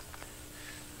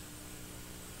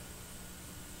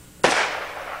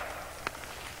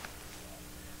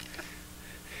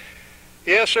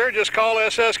 Yes, sir. Just call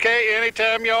SSK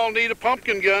anytime y'all need a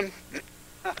pumpkin gun.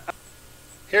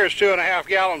 Here's 2.5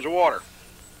 gallons of water.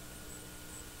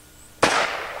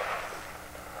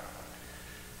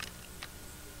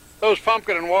 Those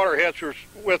pumpkin and water hits are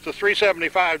with the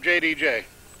 375 JDJ.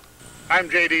 I'm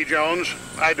J.D. Jones.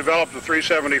 I developed the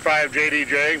 375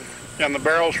 JDJ and the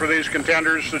barrels for these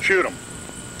contenders that shoot them.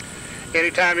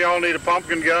 Anytime y'all need a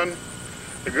pumpkin gun,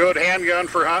 a good handgun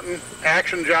for hunting,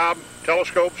 action job,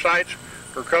 telescope sights,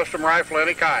 or custom rifle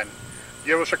any kind,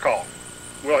 give us a call.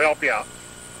 We'll help you out.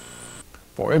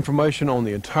 For information on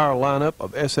the entire lineup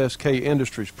of SSK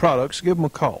Industries products, give them a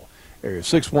call. Area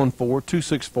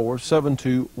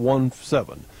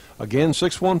 614-264-7217. Again,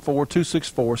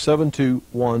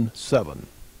 614-264-7217.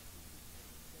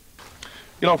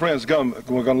 You know, friends, the gun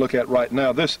we're going to look at right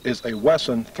now, this is a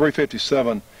Wesson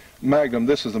 357 Magnum.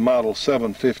 This is the model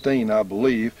 715, I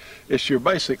believe. It's your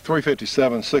basic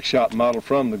 357 six-shot model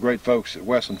from the great folks at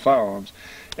Wesson Firearms.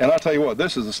 And I'll tell you what,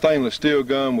 this is a stainless steel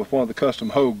gun with one of the custom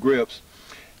Hogue grips.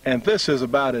 And this is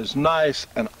about as nice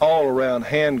an all-around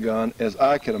handgun as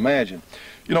I can imagine.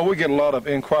 You know, we get a lot of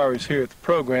inquiries here at the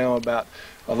program about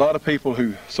a lot of people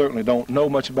who certainly don't know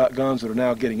much about guns that are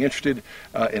now getting interested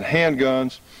in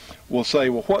handguns will say,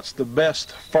 well, what's the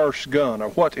best first gun? Or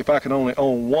what, if I can only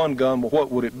own one gun, well,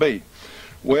 what would it be?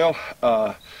 Well,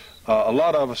 a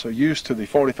lot of us are used to the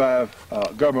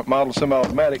 45 government model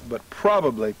semi-automatic, but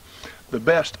probably the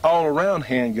best all-around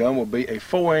handgun will be a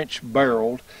 4-inch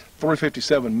barreled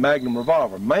 357 Magnum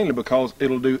revolver, mainly because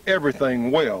it'll do everything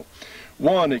well.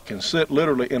 One, it can sit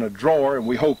literally in a drawer, and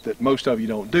we hope that most of you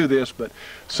don't do this, but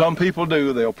some people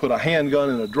do. They'll put a handgun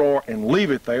in a drawer and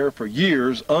leave it there for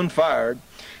years unfired.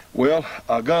 Well,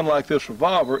 a gun like this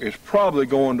revolver is probably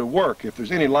going to work if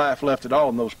there's any life left at all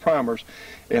in those primers.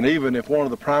 And even if one of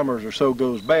the primers or so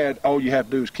goes bad, all you have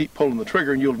to do is keep pulling the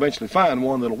trigger and you'll eventually find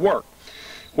one that'll work.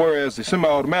 Whereas the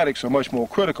semi-automatics are much more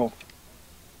critical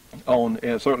on,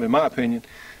 certainly in my opinion,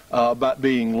 about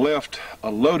being left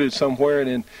loaded somewhere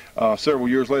and then several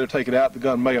years later take it out. The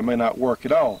gun may or may not work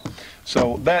at all.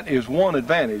 So that is one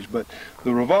advantage, but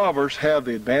the revolvers have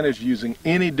the advantage of using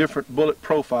any different bullet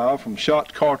profile, from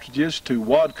shot cartridges to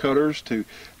wad cutters to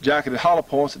jacketed hollow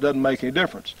points. It doesn't make any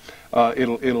difference. All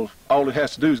it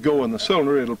has to do is go in the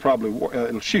cylinder. It'll probably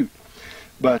it'll shoot.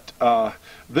 But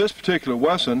this particular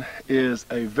Wesson is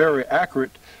a very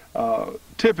accurate.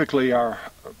 Typically our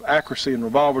accuracy in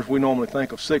revolvers, we normally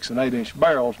think of 6- and 8-inch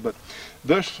barrels, but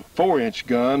this 4-inch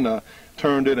gun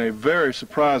turned in a very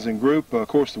surprising group. Of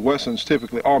course, the Wessons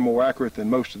typically are more accurate than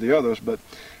most of the others, but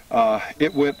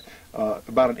it went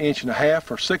about 1.5 inches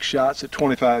for 6 shots at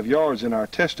 25 yards in our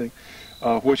testing,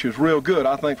 which is real good,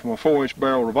 I think, from a 4-inch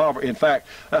barrel revolver. In fact,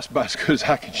 that's about as good as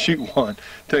I can shoot one,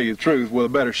 tell you the truth. With a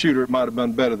better shooter, it might have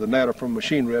been better than that, or from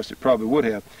machine rest, it probably would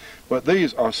have. But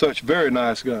these are such very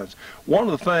nice guns. One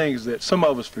of the things that some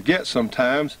of us forget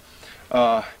sometimes,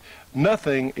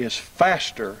 nothing is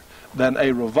faster than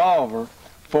a revolver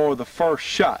for the first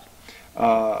shot.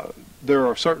 There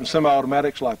are certain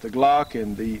semi-automatics like the Glock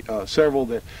and the several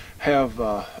that have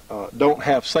don't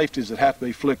have safeties that have to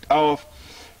be flicked off,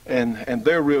 and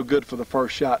they're real good for the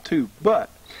first shot too. But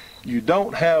you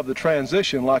don't have the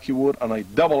transition like you would on a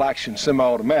double-action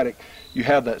semi-automatic. You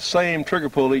have that same trigger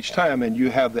pull each time, and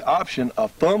you have the option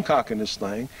of thumb cocking this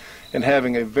thing and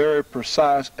having a very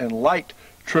precise and light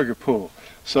trigger pull.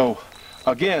 So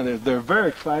again, they're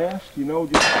very fast, you know.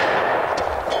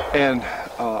 And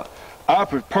I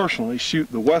personally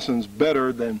shoot the Wessons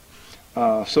better than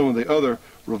some of the other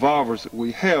revolvers that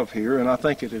we have here, and I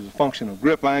think it is a function of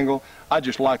grip angle. I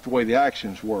just like the way the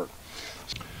actions work.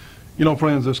 You know,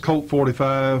 friends, this Colt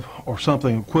 45 or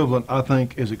something equivalent, I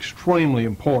think, is extremely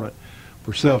important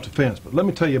for self-defense. But let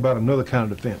me tell you about another kind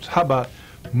of defense. How about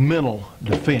mental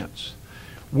defense?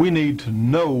 We need to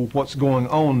know what's going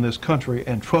on in this country,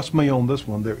 and trust me on this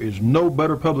one, there is no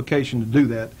better publication to do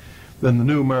that than the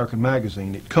New American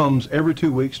Magazine. It comes every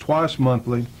 2 weeks, twice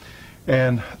monthly,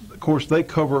 and of course they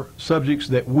cover subjects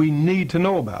that we need to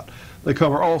know about. They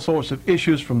cover all sorts of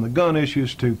issues, from the gun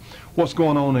issues to what's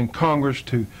going on in Congress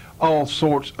to all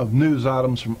sorts of news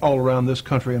items from all around this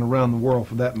country and around the world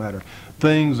for that matter.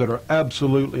 Things that are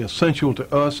absolutely essential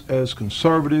to us as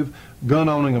conservative,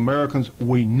 gun-owning Americans.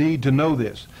 We need to know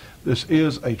this. This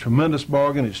is a tremendous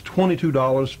bargain. It's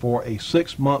 $22 for a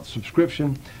 6-month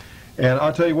subscription. And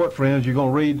I'll tell you what, friends,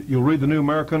 you'll read the New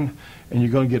American, and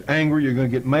you're going to get angry, you're going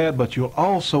to get mad, but you'll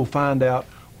also find out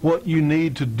what you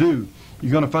need to do.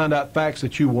 You're going to find out facts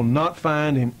that you will not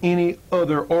find in any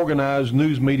other organized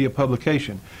news media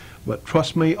publication. But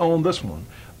trust me on this one.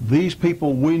 These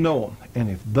people, we know them, and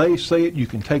if they say it, you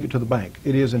can take it to the bank.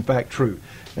 It is, in fact, true.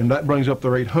 And that brings up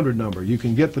their 800 number. You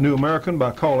can get the New American by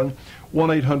calling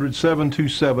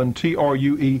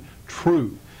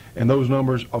 1-800-727-TRUE-TRUE. And those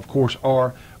numbers, of course,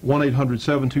 are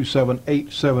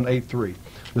 1-800-727-8783.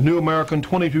 The New American,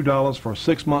 $22 for a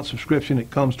 6-month subscription.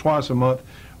 It comes twice a month.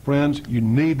 Friends, you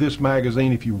need this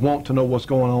magazine if you want to know what's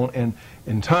going on. And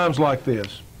in times like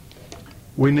this,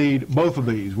 we need both of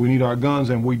these. We need our guns,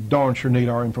 and we darn sure need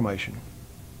our information.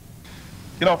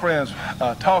 You know, friends,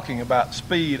 talking about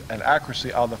speed and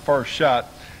accuracy of the first shot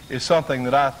is something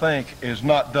that I think is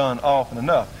not done often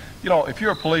enough. You know, if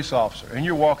you're a police officer and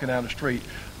you're walking down the street,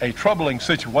 a troubling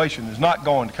situation is not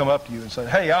going to come up to you and say,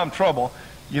 hey, I'm trouble,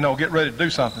 you know, get ready to do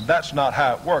something. That's not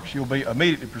how it works. You'll be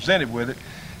immediately presented with it,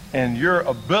 and your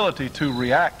ability to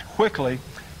react quickly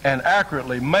and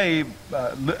accurately may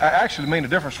actually mean the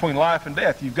difference between life and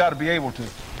death. You've got to be able to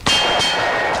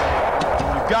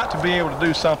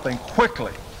do something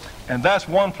quickly, and that's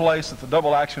one place that the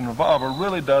double action revolver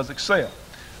really does excel.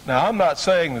 Now, I'm not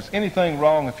saying there's anything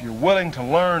wrong if you're willing to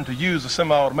learn to use the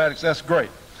semi-automatics. That's great,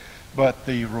 but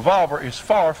the revolver is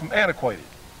far from antiquated.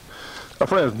 Now,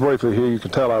 friends, briefly here, you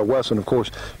can tell our Wesson, of course,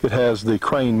 it has the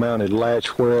crane-mounted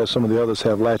latch, whereas some of the others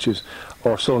have latches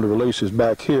or cylinder releases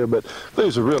back here. But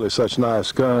these are really such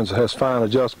nice guns. It has fine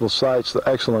adjustable sights, the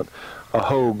excellent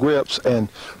hole grips. And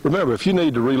remember, if you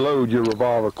need to reload your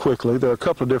revolver quickly, there are a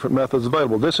couple of different methods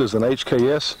available. This is an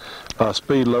HKS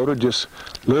speed loader. Just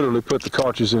literally put the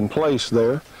cartridge in place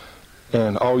there,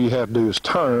 and all you have to do is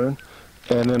turn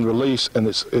and then release, and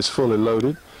it's fully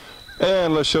loaded.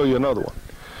 And let's show you another one.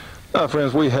 Now,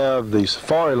 friends, we have the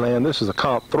Safari Land. This is a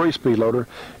Comp 3 speed loader,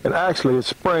 and actually it's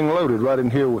spring loaded right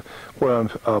in here where I'm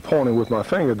pointing with my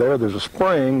finger there. There's a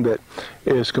spring that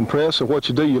is compressed, so what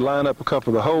you do, you line up a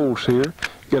couple of the holes here,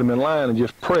 get them in line and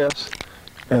just press,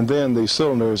 and then the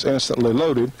cylinder is instantly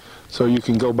loaded so you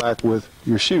can go back with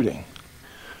your shooting.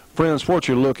 Friends, what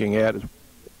you're looking at,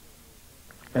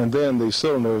 and then the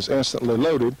cylinder is instantly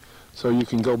loaded so you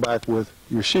can go back with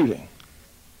your shooting.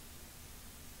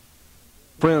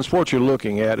 Friends, what you're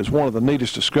looking at is one of the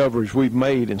neatest discoveries we've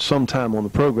made in some time on the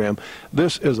program.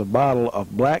 This is a bottle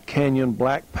of Black Canyon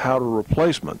black powder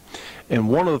replacement. And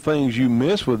one of the things you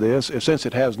miss with this is, since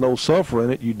it has no sulfur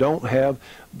in it, you don't have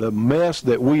the mess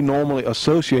that we normally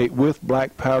associate with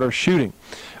black powder shooting.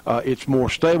 It's more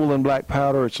stable than black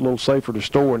powder. It's a little safer to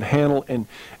store and handle.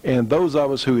 And those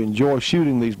of us who enjoy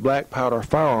shooting these black powder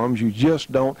firearms, you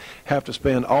just don't have to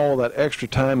spend all that extra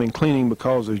time in cleaning,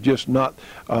 because there's just not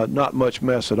much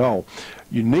mess at all.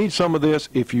 You need some of this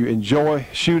if you enjoy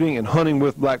shooting and hunting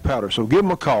with black powder. So give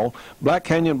them a call, Black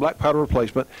Canyon Black Powder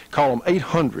Replacement. Call them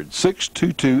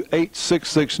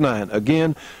 800-622-8669.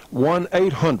 Again,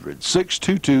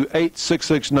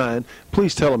 1-800-622-8669.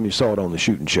 Please tell them you saw it on the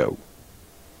Shootin' Show.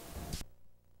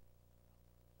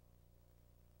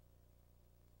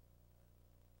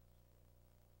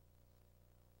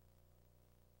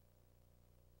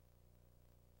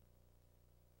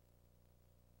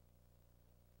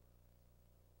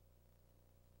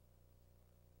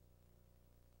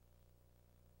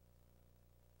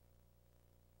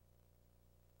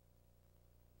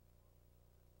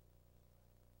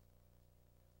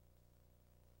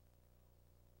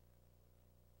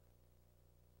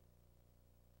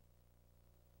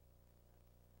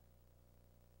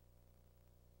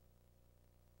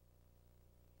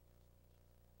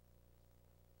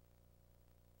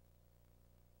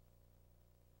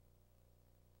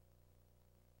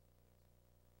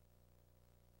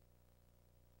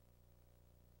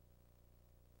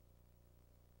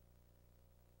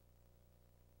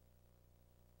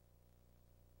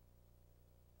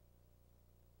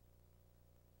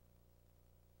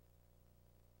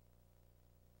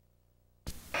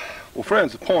 Well,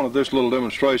 friends, the point of this little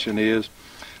demonstration is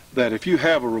that if you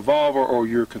have a revolver or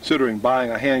you're considering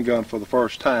buying a handgun for the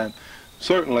first time,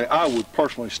 certainly I would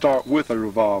personally start with a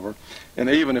revolver. And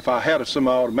even if I had a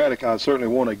semi-automatic, I'd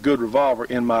certainly want a good revolver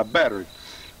in my battery.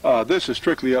 This is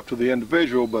strictly up to the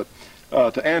individual, but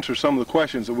to answer some of the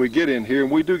questions that we get in here,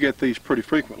 and we do get these pretty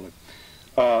frequently.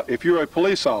 If you're a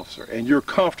police officer and you're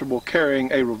comfortable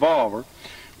carrying a revolver,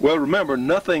 well, remember,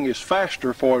 nothing is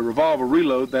faster for a revolver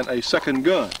reload than a second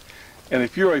gun. And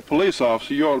if you're a police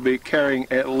officer, you ought to be carrying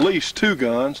at least 2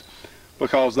 guns,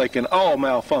 because they can all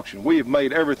malfunction. We have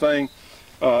made everything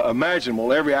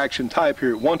imaginable, every action type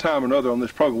here at one time or another on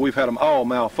this program. We've had them all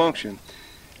malfunction.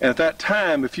 And at that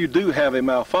time, if you do have a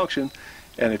malfunction,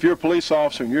 and if you're a police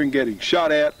officer and you're getting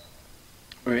shot at,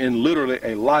 or in literally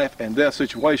a life and death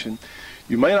situation,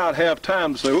 you may not have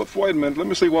time to say, wait a minute, let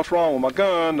me see what's wrong with my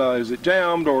gun. Is it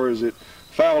jammed, or is it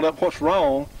fouled up, what's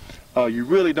wrong? You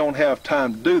really don't have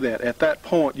time to do that. At that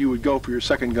point, you would go for your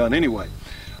second gun anyway.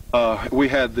 We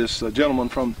had this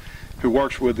gentleman who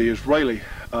works with the Israeli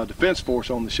Defense Force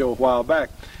on the show a while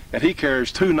back, and he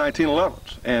carries two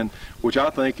 1911s, and which I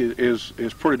think is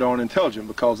pretty darn intelligent,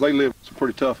 because they live in some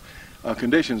pretty tough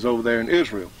conditions over there in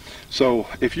Israel. So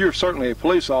if you're certainly a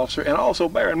police officer, and also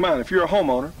bear in mind, if you're a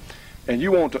homeowner and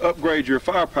you want to upgrade your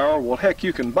firepower, well, heck,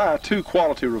 you can buy two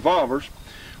quality revolvers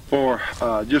for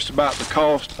just about the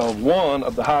cost of one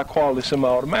of the high-quality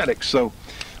semi-automatics. So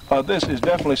this is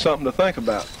definitely something to think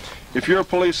about. If you're a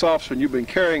police officer and you've been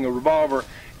carrying a revolver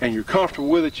and you're comfortable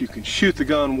with it, you can shoot the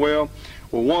gun well.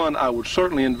 Well, one, I would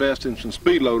certainly invest in some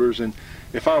speed loaders, and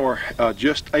if I were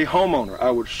just a homeowner,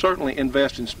 I would certainly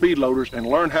invest in speed loaders and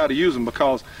learn how to use them,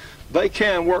 because they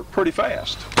can work pretty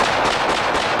fast.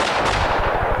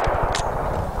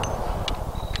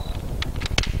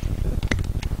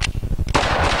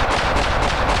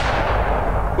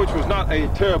 Which was not a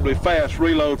terribly fast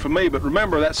reload for me, but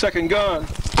remember, that second gun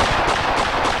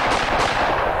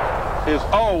is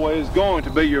always going to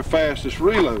be your fastest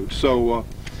reload. So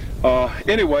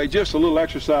anyway, just a little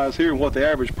exercise here in what the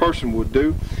average person would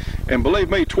do. And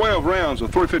believe me, 12 rounds of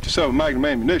 .357 Magnum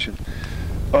ammunition,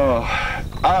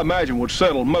 I imagine, would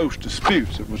settle most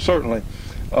disputes. It would certainly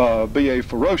be a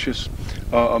ferocious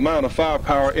amount of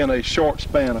firepower in a short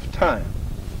span of time.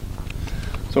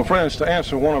 So friends, to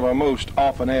answer one of our most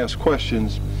often asked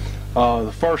questions,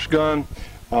 the first gun,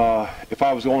 if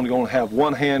I was only going to have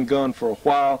one handgun for a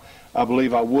while, I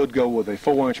believe I would go with a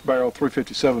 4-inch barrel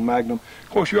 .357 Magnum. Of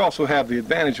course, you also have the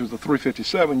advantage with the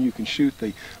 .357. You can shoot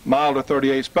the milder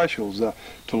 .38 specials.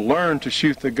 To learn to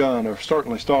shoot the gun, or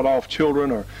certainly start off children,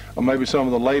 or maybe some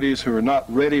of the ladies who are not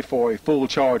ready for a full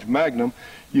charge Magnum,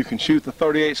 you can shoot the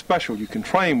 .38 special. You can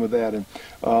train with that, and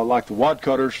like the wad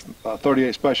cutters,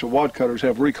 .38 special wad cutters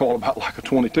have recoil about like a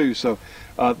 .22. So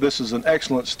this is an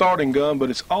excellent starting gun, but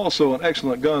it's also an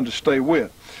excellent gun to stay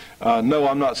with. No,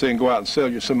 I'm not saying go out and sell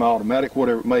your semi-automatic,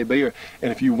 whatever it may be, and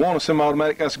if you want a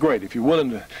semi-automatic, that's great. If you're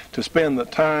willing to spend the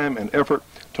time and effort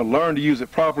to learn to use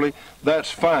it properly,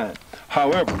 that's fine.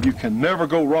 However, you can never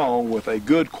go wrong with a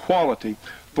good quality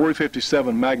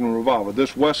 .357 Magnum revolver.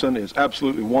 This Wesson is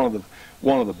absolutely one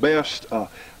of the best.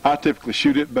 I typically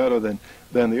shoot it better than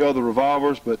the other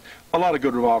revolvers, but a lot of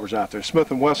good revolvers out there.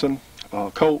 Smith & Wesson,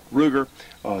 Colt, Ruger,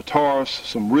 Taurus,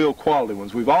 some real quality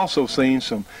ones. We've also seen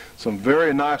some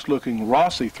very nice looking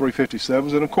Rossi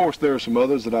 .357s, and of course there are some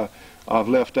others that I've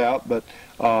left out, but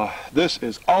this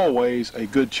is always a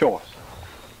good choice.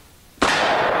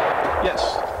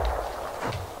 Yes?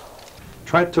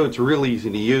 Tri-tote's real easy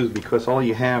to use because all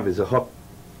you have is a hook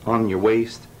on your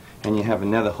waist and you have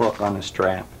another hook on a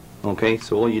strap. Okay,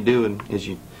 so all you're doing is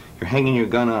you're hanging your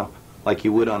gun up like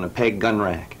you would on a peg gun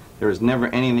rack. There is never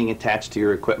anything attached to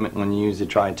your equipment when you use a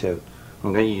tri-tote.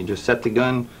 Okay, you just set the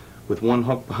gun with one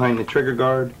hook behind the trigger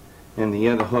guard and the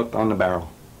other hook on the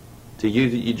barrel. To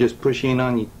use it, you just push in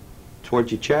on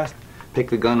towards your chest, pick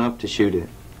the gun up to shoot it.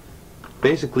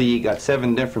 Basically, you got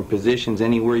 7 different positions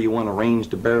anywhere you want to range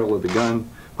the barrel of the gun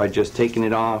by just taking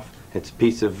it off. It's a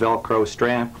piece of Velcro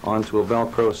strap onto a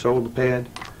Velcro shoulder pad.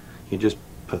 You just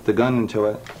put the gun into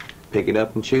it, pick it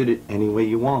up and shoot it any way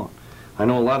you want. I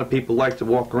know a lot of people like to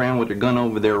walk around with their gun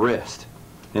over their wrist.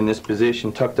 In this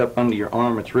position, tucked up under your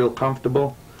arm, it's real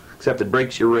comfortable, except it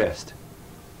breaks your wrist.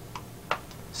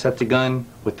 Set the gun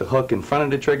with the hook in front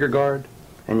of the trigger guard,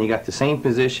 and you got the same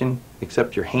position,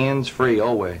 except your hands free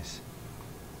always.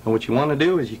 And what you want to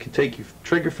do is you can take your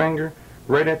trigger finger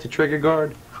right at the trigger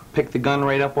guard, pick the gun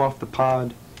right up off the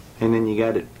pod, and then you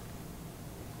got it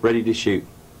ready to shoot.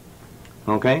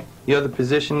 Okay? The other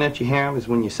position that you have is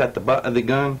when you set the butt of the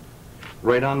gun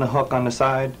right on the hook on the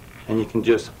side, and you can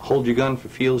just hold your gun for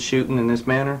field shooting in this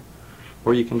manner,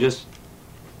 or you can just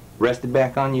rest it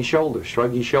back on your shoulder,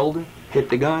 shrug your shoulder,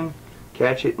 hit the gun,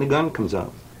 catch it, and the gun comes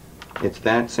up. It's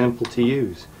that simple to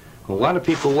use. A lot of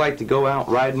people like to go out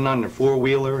riding on their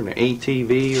four-wheeler and their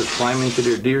ATV, or climb into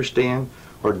their deer stand,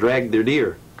 or drag their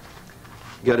deer.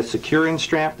 You got a securing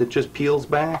strap that just peels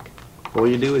back. All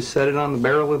you do is set it on the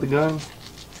barrel of the gun,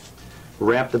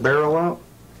 wrap the barrel up,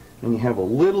 and you have a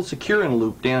little securing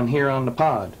loop down here on the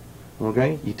pod.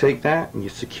 Okay? You take that and you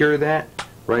secure that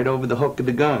right over the hook of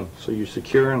the gun, so you're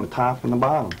securing the top and the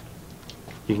bottom.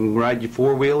 You can ride your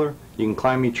four-wheeler, you can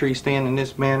climb your tree stand in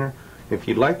this manner. If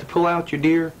you'd like to pull out your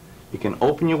deer, you can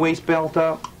open your waist belt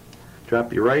up,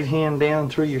 drop your right hand down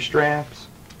through your straps,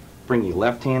 bring your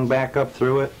left hand back up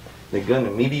through it. The gun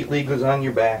immediately goes on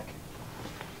your back.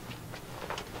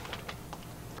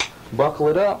 Buckle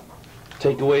it up.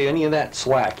 Take away any of that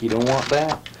slack. You don't want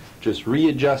that. Just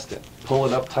readjust it. Pull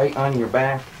it up tight on your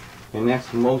back, and that's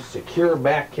the most secure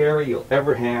back carry you'll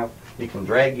ever have. You can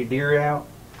drag your deer out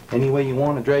any way you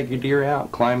want to drag your deer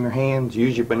out, climb your hands,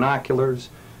 use your binoculars.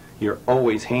 You're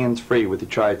always hands-free with the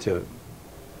tri-tote.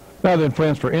 Now then,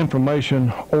 friends, for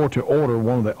information or to order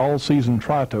one of the all-season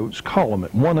tri-totes, call them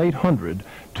at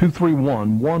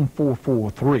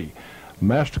 1-800-231-1443.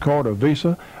 MasterCard or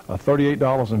Visa,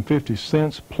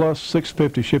 $38.50 plus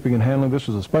 $6.50 shipping and handling. This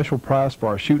is a special price for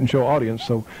our Shootin' Show audience,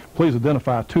 so please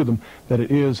identify to them that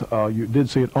it is, you did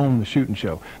see it on the Shootin'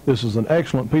 Show. This is an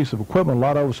excellent piece of equipment a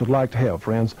lot of us would like to have,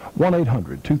 friends.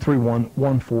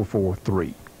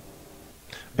 1-800-231-1443.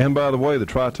 And by the way, the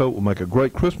tri-tote will make a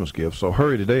great Christmas gift, so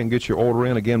hurry today and get your order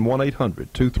in. Again,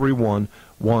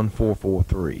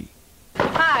 1-800-231-1443.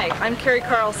 Hi, I'm Carrie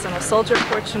Carlson of Soldier of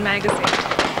Fortune magazine.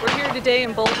 We're here today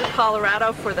in Boulder,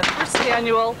 Colorado for the first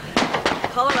annual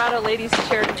Colorado Ladies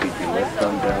Charity. Left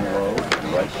thumb down low,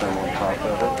 right thumb on top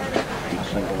of it, and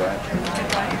single action.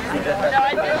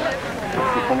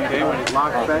 Okay, when it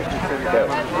locks back, you set it down.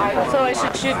 So I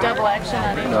should shoot double action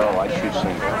on it? No, I shoot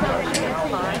single.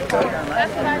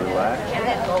 Okay, and relax.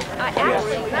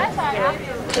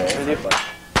 Okay.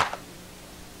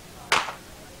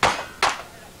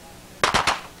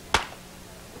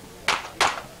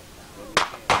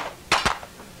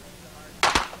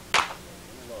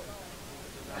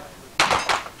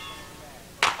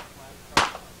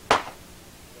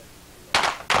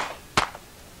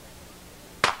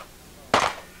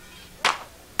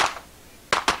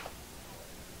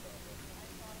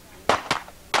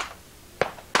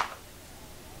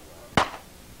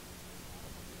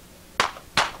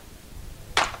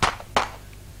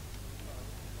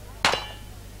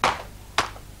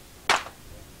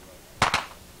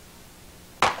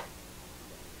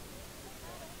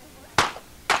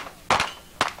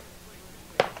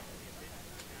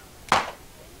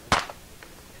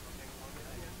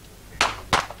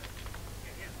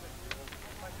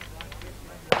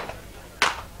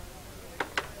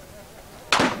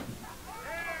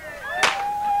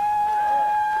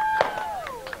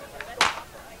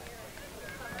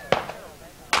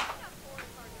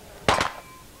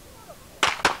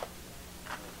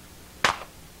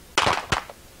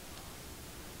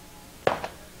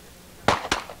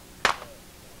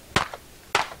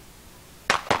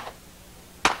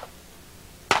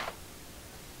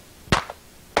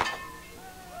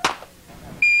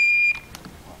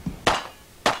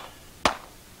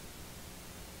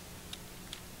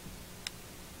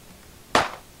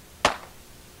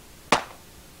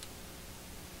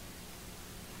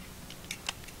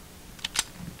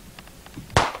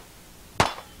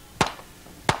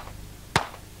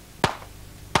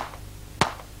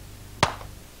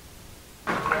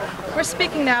 We're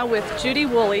speaking now with Judy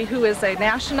Woolley, who is a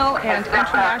national and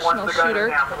international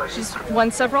shooter. She's won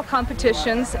several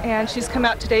competitions, and she's come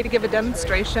out today to give a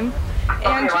demonstration.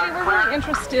 And Judy, we're really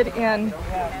interested in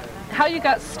how you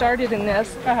got started in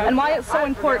this and why it's so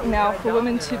important now for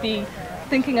women to be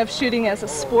thinking of shooting as a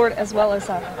sport as well as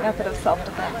a method of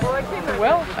self-defense.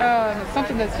 Well, it's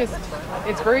something that's just,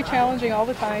 it's very challenging all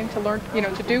the time to learn,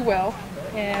 to do well.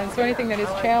 And so anything that is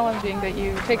challenging that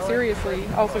you take seriously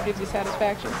also gives you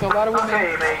satisfaction. So a lot of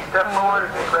women,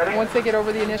 once they get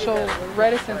over the initial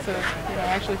reticence of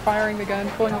actually firing the gun,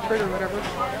 pulling the trigger, whatever,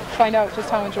 find out just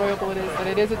how enjoyable it is, that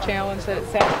it is a challenge, that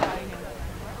it's satisfying, and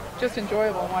just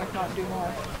enjoyable, and want to come out and do more.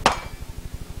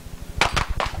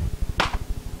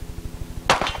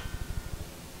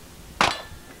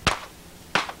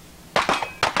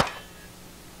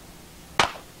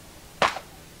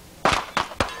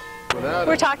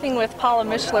 We're talking with Paula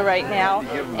Mishler right now,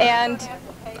 and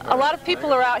a lot of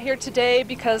people are out here today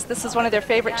because this is one of their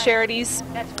favorite charities.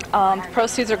 The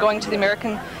proceeds are going to the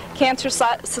American Cancer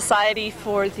Society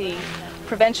for the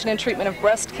prevention and treatment of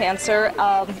breast cancer.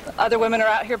 Other women are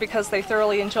out here because they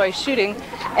thoroughly enjoy shooting.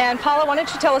 And Paula, why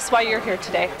don't you tell us why you're here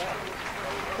today?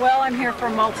 Well, I'm here for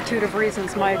a multitude of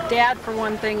reasons. My dad, for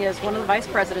one thing, is one of the vice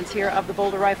presidents here of the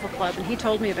Boulder Rifle Club, and he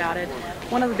told me about it.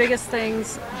 One of the biggest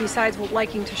things, besides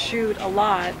liking to shoot a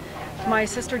lot, my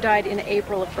sister died in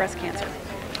April of breast cancer.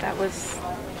 That was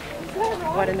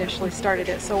what initially started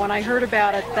it. So when I heard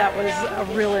about it, that was a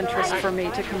real interest for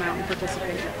me to come out and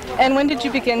participate. And when did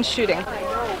you begin shooting?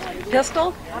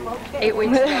 Pistol? 8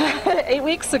 weeks ago. 8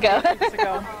 weeks ago. 8 weeks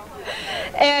ago.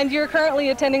 And you're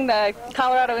currently attending the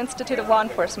Colorado Institute of Law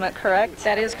Enforcement, correct?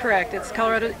 That is correct. It's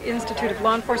Colorado Institute of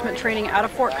Law Enforcement training out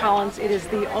of Fort Collins. It is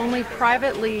the only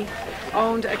privately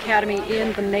owned academy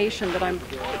in the nation that I'm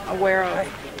aware of,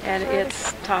 and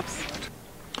it's tops.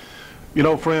 You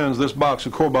know, friends, this box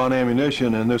of Corbin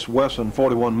ammunition and this Wesson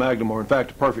 41 Magnum are in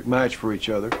fact a perfect match for each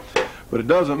other. But it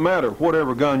doesn't matter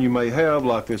whatever gun you may have,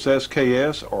 like this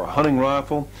SKS or a hunting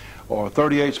rifle or a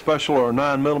 38 Special or a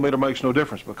 9mm, makes no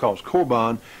difference, because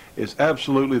Corbon is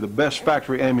absolutely the best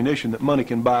factory ammunition that money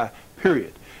can buy,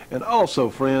 period. And also,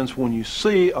 friends, when you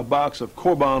see a box of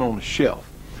Corbon on the shelf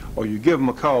or you give them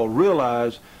a call,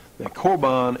 realize that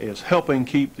Corbon is helping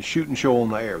keep the shooting show on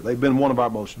the air. They've been one of our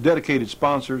most dedicated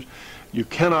sponsors. You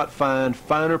cannot find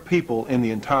finer people in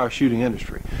the entire shooting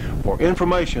industry. For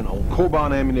information on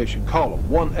Corbon ammunition, call them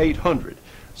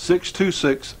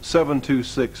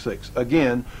 1-800-626-7266.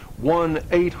 Again,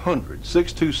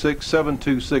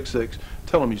 1-800-626-7266.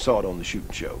 Tell them you saw it on the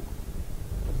Shooting Show.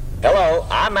 Hello,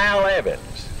 I'm Al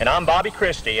Evans. And I'm Bobby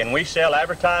Christie, and we sell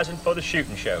advertising for the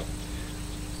Shooting Show.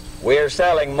 We're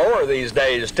selling more these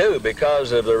days, too,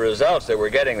 because of the results that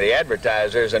we're getting the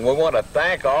advertisers, and we want to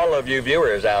thank all of you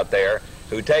viewers out there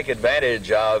who take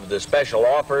advantage of the special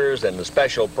offers and the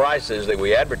special prices that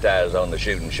we advertise on the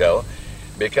Shooting Show,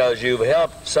 because you've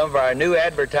helped some of our new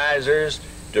advertisers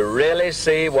to really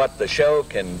see what the show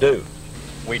can do.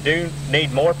 We do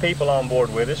need more people on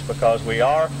board with us because we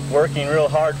are working real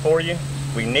hard for you.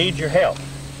 We need your help.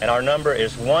 And our number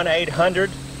is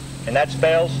 1-800, and that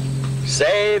spells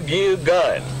Save You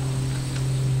Gun.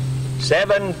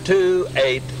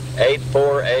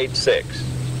 728-8486.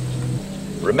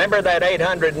 Remember that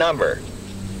 800 number,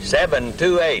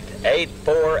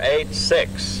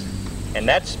 728-8486. And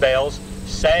that spells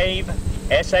Save,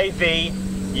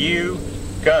 S-A-V-U,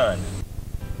 Gun.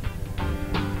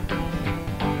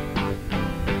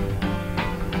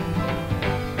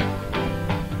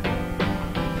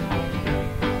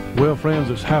 Well, friends,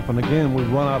 it's happened again.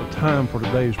 We've run out of time for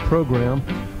today's program.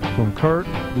 From Kurt,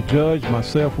 the judge,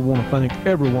 myself, we want to thank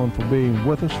everyone for being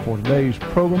with us for today's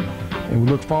program, and we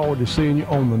look forward to seeing you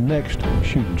on the next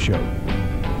Shooting Show.